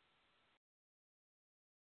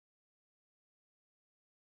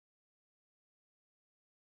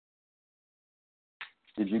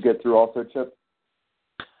 Did you get through also, Chip?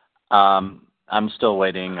 I'm still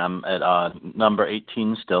waiting. I'm at number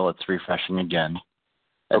 18 still. It's refreshing again.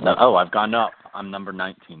 Okay. I've gone up. I'm number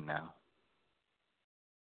 19 now.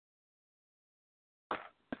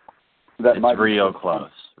 It's real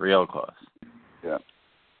close. Real close. Yeah.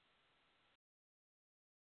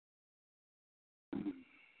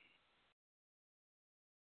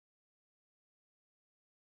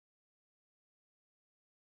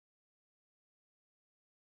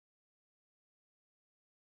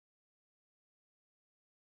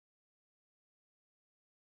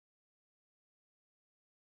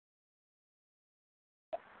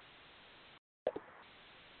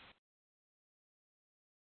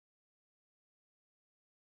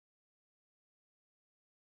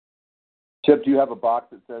 Chip, do you have a box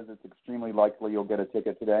that says it's extremely likely you'll get a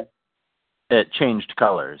ticket today? It changed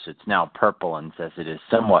colors. It's now purple and says it is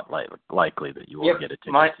somewhat likely that you will get a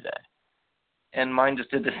ticket today. And mine just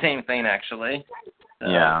did the same thing, actually.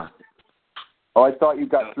 Yeah. Oh, I thought you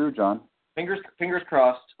got through, John. Fingers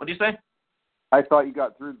crossed. What do you say? I thought you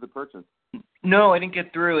got through the purchase. No, I didn't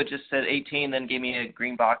get through. It just said 18, then gave me a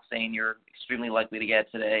green box saying you're extremely likely to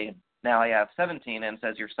get today. Now I have 17 and it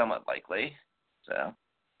says you're somewhat likely. So,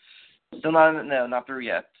 still not through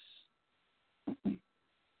yet.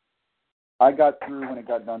 I got through when it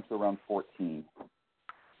got down to around 14.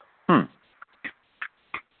 Mm-hmm.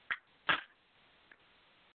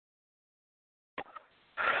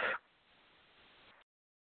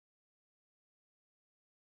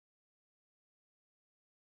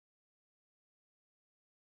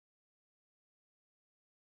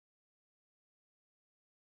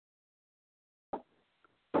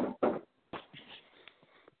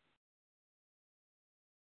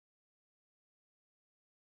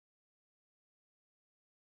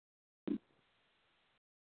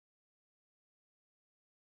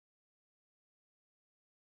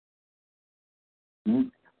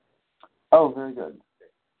 Oh, very good.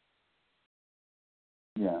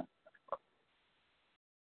 Yeah.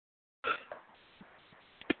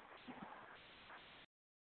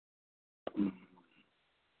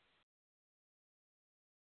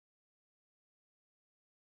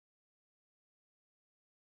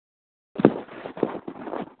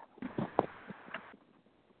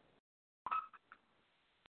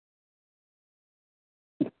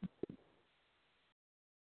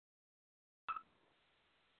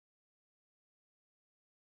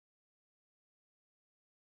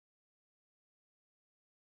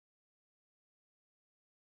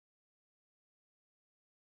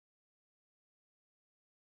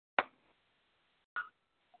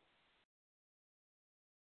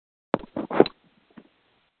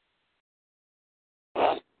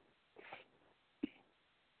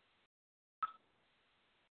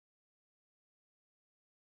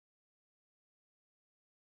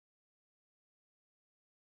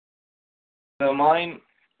 So mine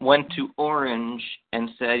went to orange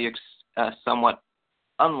and said you're somewhat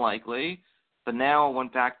unlikely, but now I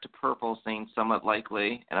went back to purple saying somewhat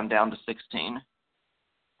likely, and I'm down to 16.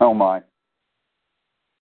 Oh, my.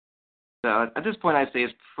 So at this point, I'd say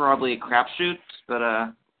it's probably a crapshoot, but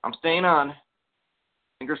I'm staying on.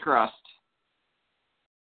 Fingers crossed.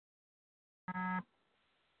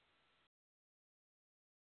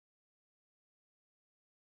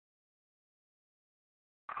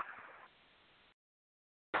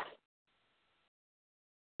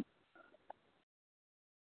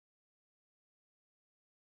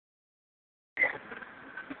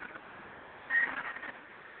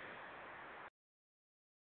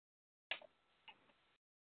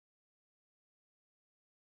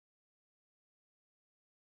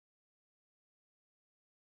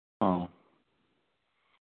 Oh.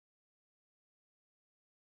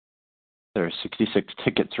 There are 66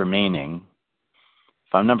 tickets remaining.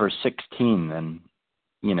 If I'm number 16, then,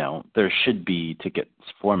 there should be tickets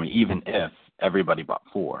for me, even if everybody bought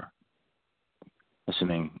 4.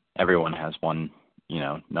 Assuming everyone has one,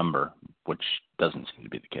 number, which doesn't seem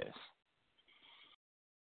to be the case.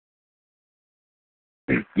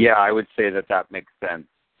 Yeah, I would say that makes sense.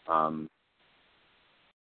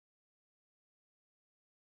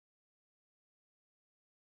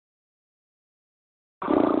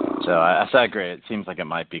 So I agree. It seems like it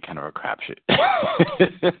might be kind of a crapshoot.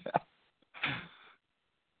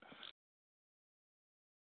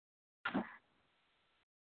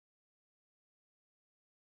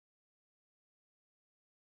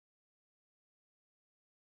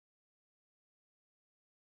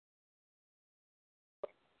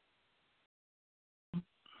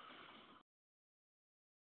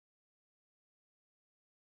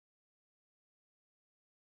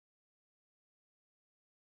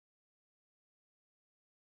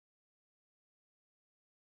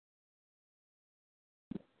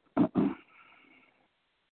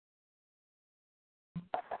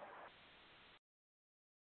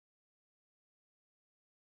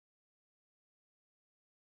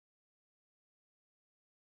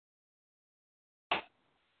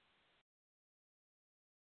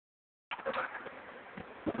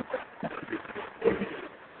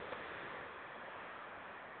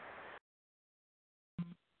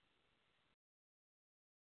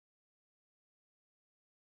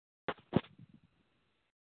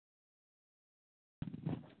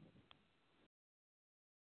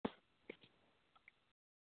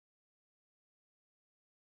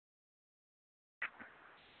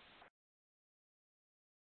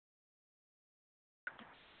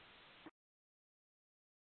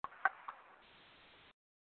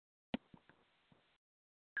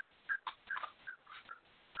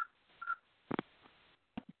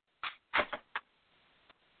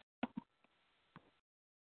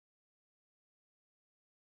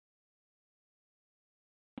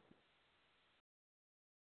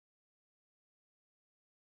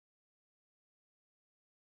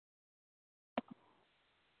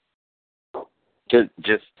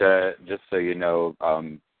 Just so you know,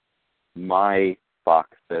 my box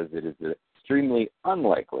says it is extremely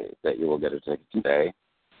unlikely that you will get a ticket today.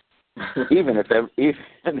 even if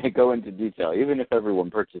they go into detail, even if everyone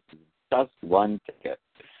purchases just one ticket,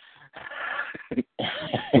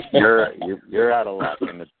 you're out of luck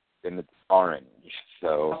in the orange.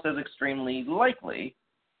 So it says extremely likely,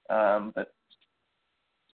 but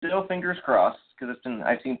still fingers crossed because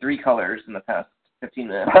I've seen 3 colors in the past 15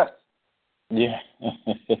 minutes. Yeah.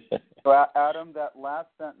 So, Adam, that last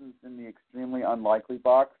sentence in the extremely unlikely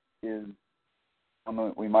box is something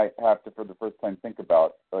that we might have to, for the first time, think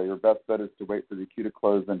about. So your best bet is to wait for the queue to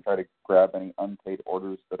close and try to grab any unpaid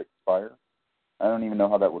orders that expire. I don't even know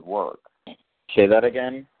how that would work. Say that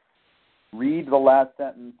again. Read the last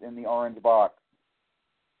sentence in the orange box.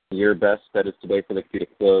 Your best bet is to wait for the queue to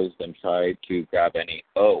close and try to grab any.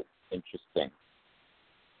 Oh, interesting.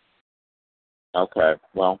 Okay,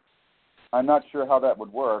 well. I'm not sure how that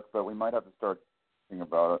would work, but we might have to start thinking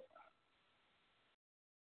about it.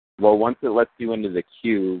 Well, once it lets you into the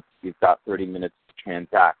queue, you've got 30 minutes to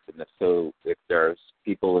transact. And so if there's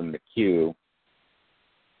people in the queue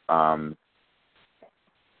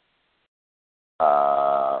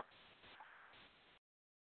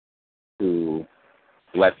who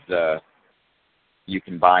let the "you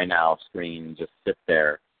can buy now" screen just sit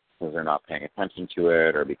there because they're not paying attention to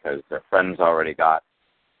it or because their friends already got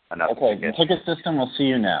enough. Okay, the ticket system will see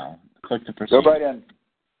you now. Click to proceed. Go right in.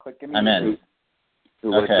 Click I'm in.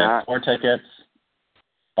 Okay, 4 tickets.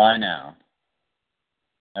 Buy now.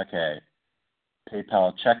 Okay.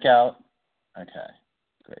 PayPal checkout. Okay,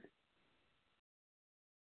 great.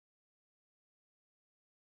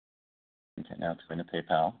 Okay, now it's going to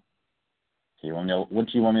PayPal. Do you want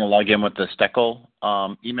me to log in with the Steckel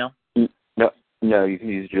email? No, you can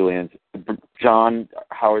use Julian's. John,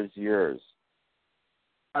 how is yours?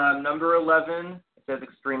 Number 11, it says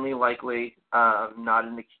extremely likely, not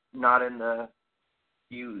in the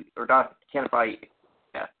queue, or not, can't buy.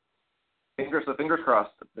 Yeah. Fingers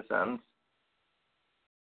crossed at this ends.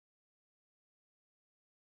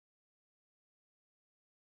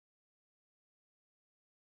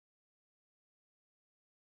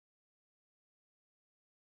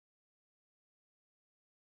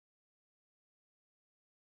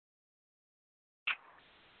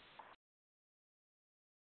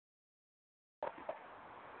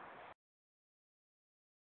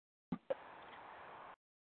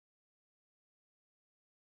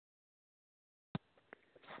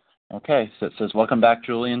 Okay, so it says, welcome back,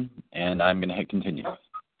 Julian, and I'm going to hit continue.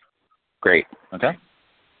 Great. Okay?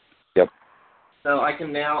 Yep. So I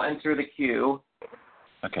can now enter the queue.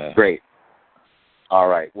 Okay. Great. All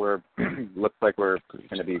right. Looks like we're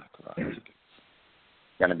going to be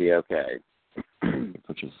okay.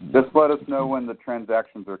 Just let us know when the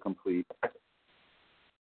transactions are complete.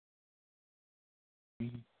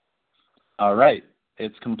 All right.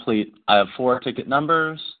 It's complete. I have 4 ticket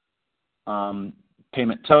numbers.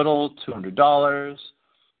 Payment total, $200.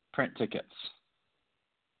 Print tickets.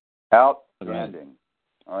 Outstanding.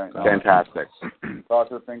 All right. Fantastic.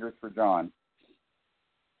 Cross our fingers for John.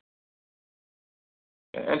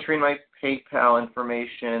 Entering my PayPal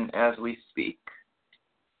information as we speak.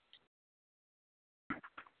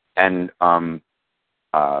 And the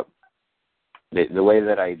way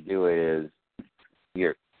that I do it is,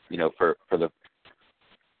 for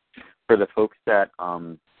the folks that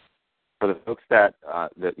the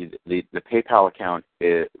PayPal account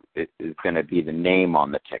is going to be the name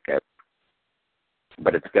on the ticket,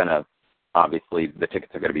 but it's going to, obviously the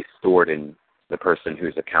tickets are going to be stored in the person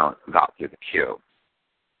whose account got through the queue.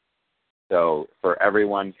 So for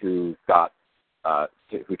everyone who got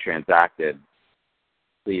who transacted,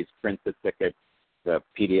 please print the ticket,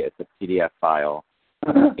 it's a PDF file,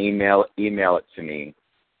 email it to me.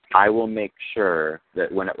 I will make sure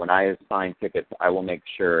that when I assign tickets, I will make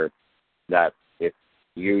sure that if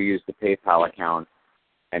you use the PayPal account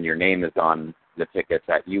and your name is on the ticket,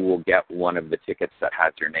 that you will get one of the tickets that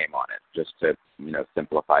has your name on it, just to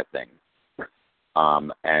simplify things.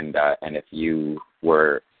 And if you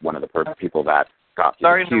were one of the people that got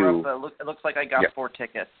through the queue, it looks like I got 4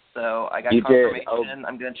 tickets, so I got you confirmation. Did. Oh.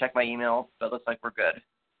 I'm going to check my email, but it looks like we're good.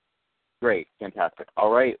 Great, fantastic.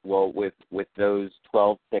 All right, well, with those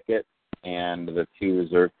 12 tickets and the 2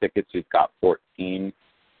 reserve tickets, we've got 14.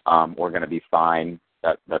 We're going to be fine.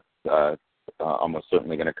 That's almost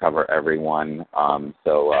certainly going to cover everyone.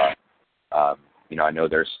 I know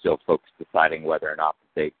there's still folks deciding whether or not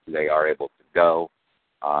they are able to go,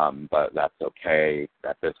 but that's okay.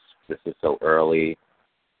 That this is so early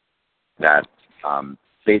that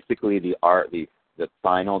basically the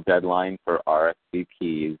final deadline for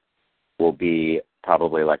RSVPs will be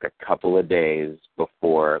probably like a couple of days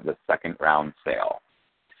before the second round sale.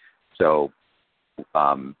 So,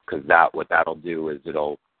 because what that'll do is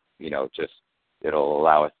it'll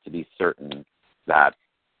allow us to be certain that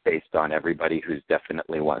based on everybody who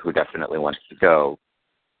definitely wants to go,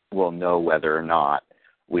 we'll know whether or not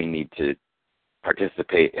we need to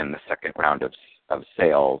participate in the second round of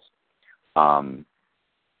sales.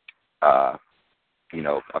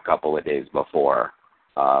 A couple of days before,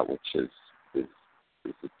 which is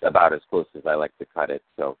about as close as I like to cut it.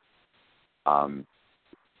 So,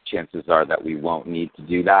 chances are that we won't need to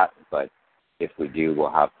do that, but if we do, we'll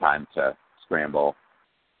have time to scramble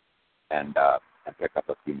and pick up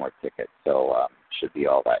a few more tickets. So, should be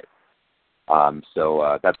all right.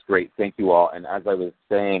 So that's great. Thank you all. And as I was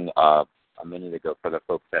saying a minute ago, for the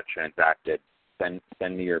folks that transacted, send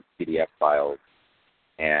me your PDF files.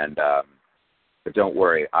 And but don't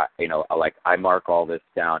worry, I mark all this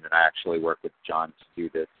down, and I actually work with John to do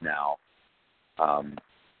this now.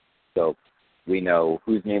 So we know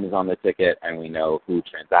whose name is on the ticket, and we know who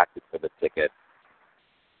transacted for the ticket.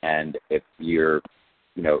 And if you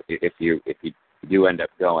do end up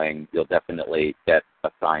going, you'll definitely get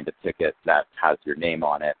assigned a ticket that has your name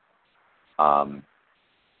on it.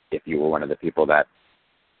 If you were one of the people that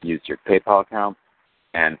used your PayPal account,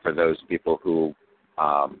 and for those people who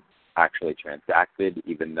actually transacted,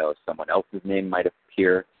 even though someone else's name might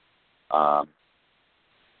appear,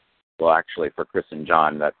 actually for Chris and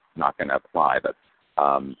John, that's not going to apply. But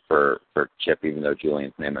for Chip, even though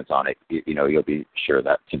Julian's name is on it, you'll be sure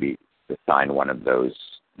that to be assigned one of those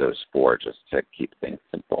 4, just to keep things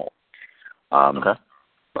simple. Okay.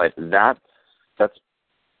 But the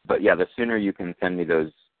sooner you can send me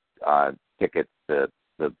those tickets, the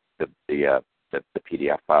PDF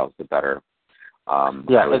files, the better.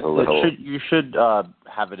 You should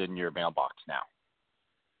have it in your mailbox now.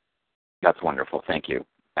 That's wonderful. Thank you.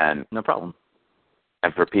 And no problem.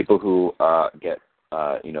 And for people who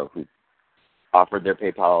who offered their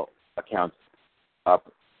PayPal accounts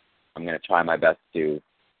up, I'm going to try my best to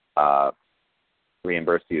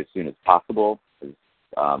reimburse you as soon as possible.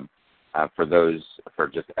 For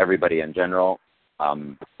just everybody in general,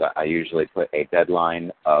 I usually put a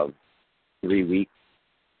deadline of 3 weeks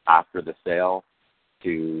after the sale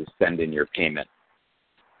to send in your payment.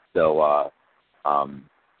 So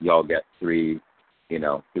y'all get 3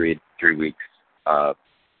 weeks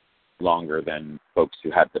longer than folks who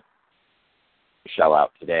had to shell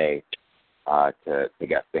out today to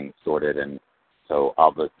get things sorted. And so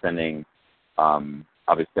I'll be sending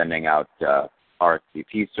out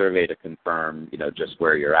RSVP survey to confirm, just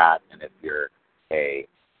where you're at, and if you're a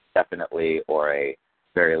definitely or a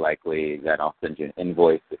very likely, then I'll send you an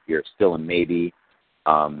invoice. If you're still a maybe,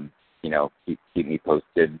 keep me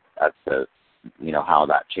posted as to how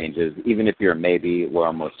that changes. Even if you're a maybe, we're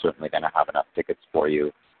almost certainly going to have enough tickets for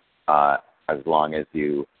you, as long as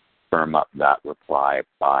you firm up that reply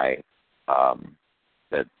by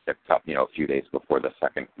they're a few days before the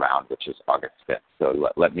second round, which is August 5th. So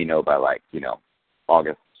let me know by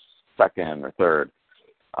August 2nd or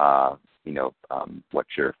 3rd, what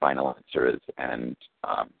your final answer is, and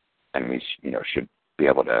we should be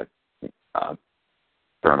able to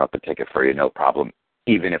firm up a ticket for you, no problem,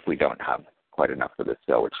 even if we don't have quite enough for this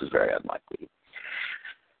sale, which is very unlikely.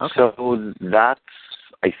 Okay. So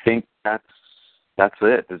I think that's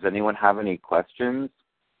it. Does anyone have any questions?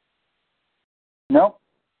 No.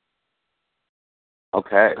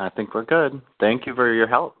 Okay. I think we're good. Thank you for your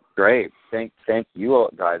help. Great. Thank you all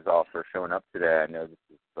guys all for showing up today. I know this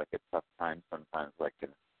is like a tough time sometimes,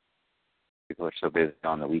 people are so busy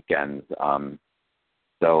on the weekends.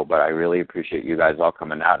 But I really appreciate you guys all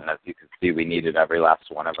coming out, and as you can see, we needed every last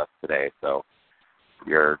one of us today. So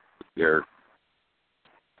your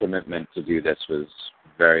commitment to do this was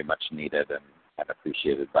very much needed and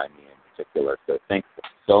appreciated by me in particular. So thanks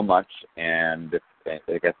so much, and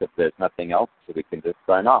I guess if there's nothing else, we can just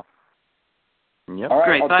sign off. Yep. All right,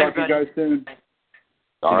 Great. I'll Bye, talk to you guys soon.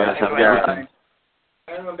 All right. Have a good time.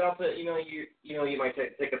 I'm about to, you might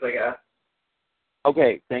take us, I guess.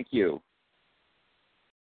 Okay, thank you.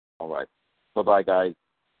 All right. Bye-bye, guys.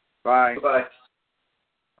 Bye. Bye.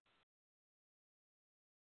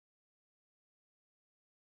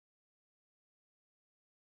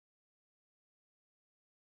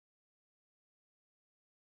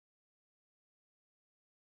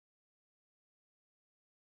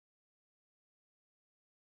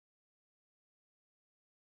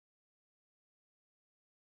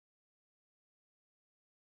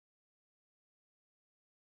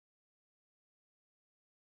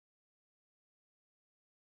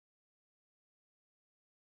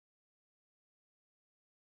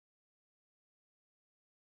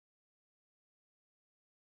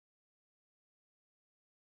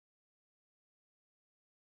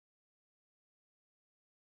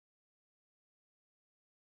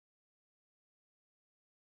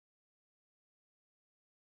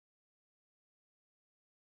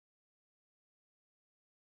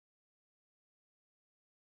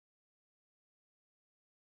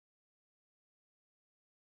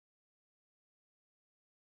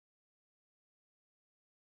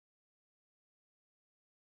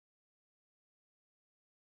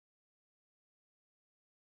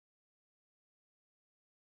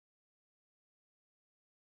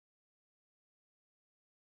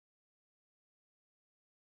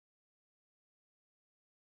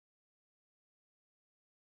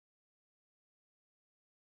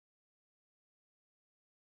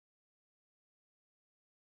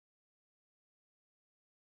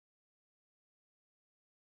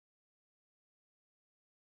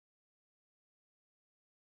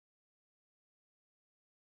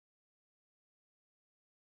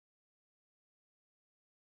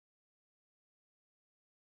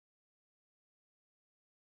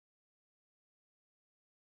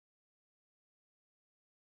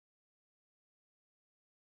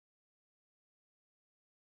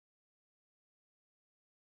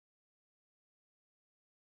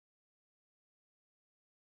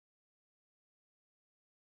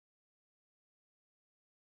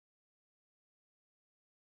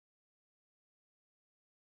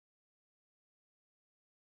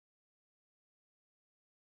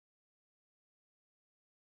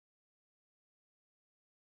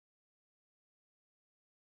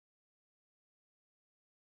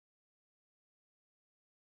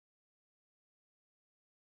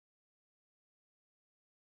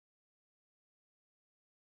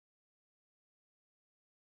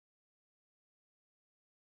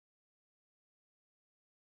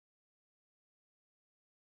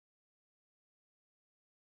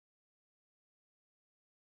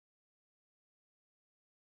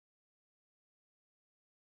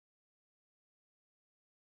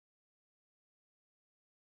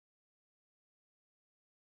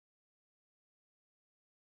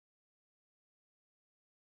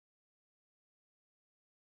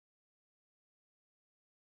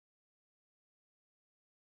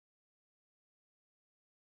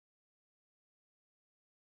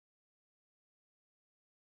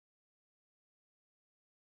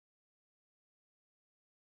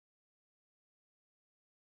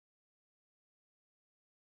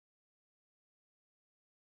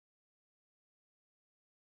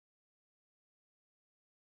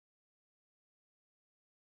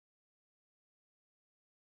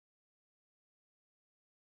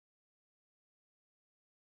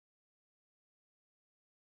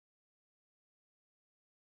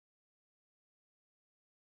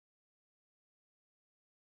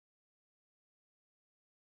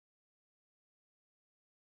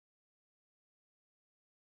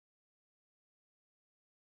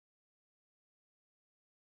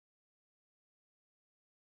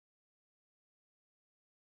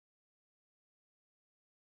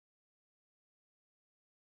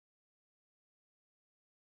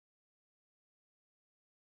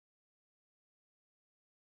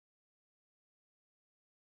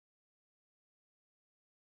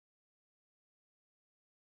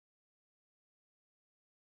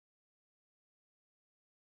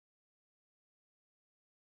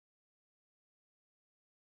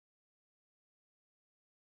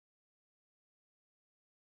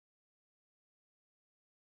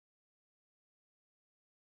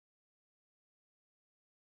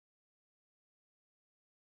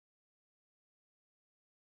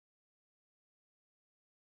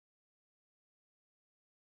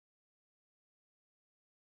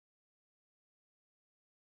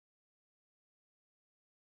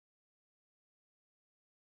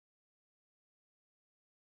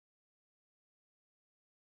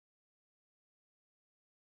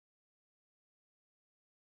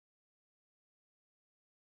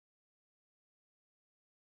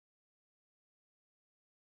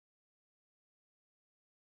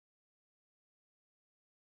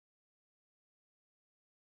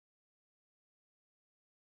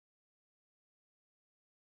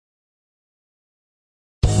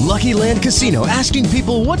 Lucky Land Casino, asking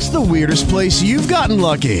people, what's the weirdest place you've gotten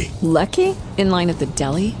lucky? Lucky? In line at the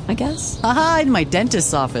deli, I guess? Aha, in my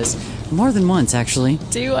dentist's office. More than once, actually.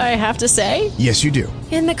 Do I have to say? Yes, you do.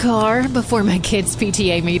 In the car before my kids'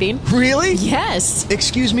 PTA meeting. Really? Yes.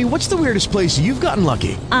 Excuse me, what's the weirdest place you've gotten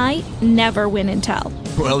lucky? I never win and tell.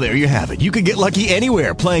 Well, there you have it. You can get lucky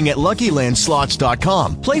anywhere, playing at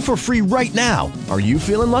LuckyLandSlots.com. Play for free right now. Are you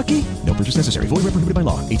feeling lucky? No purchase necessary. Void where prohibited by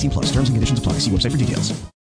law. 18+. Terms and conditions apply. See website for details.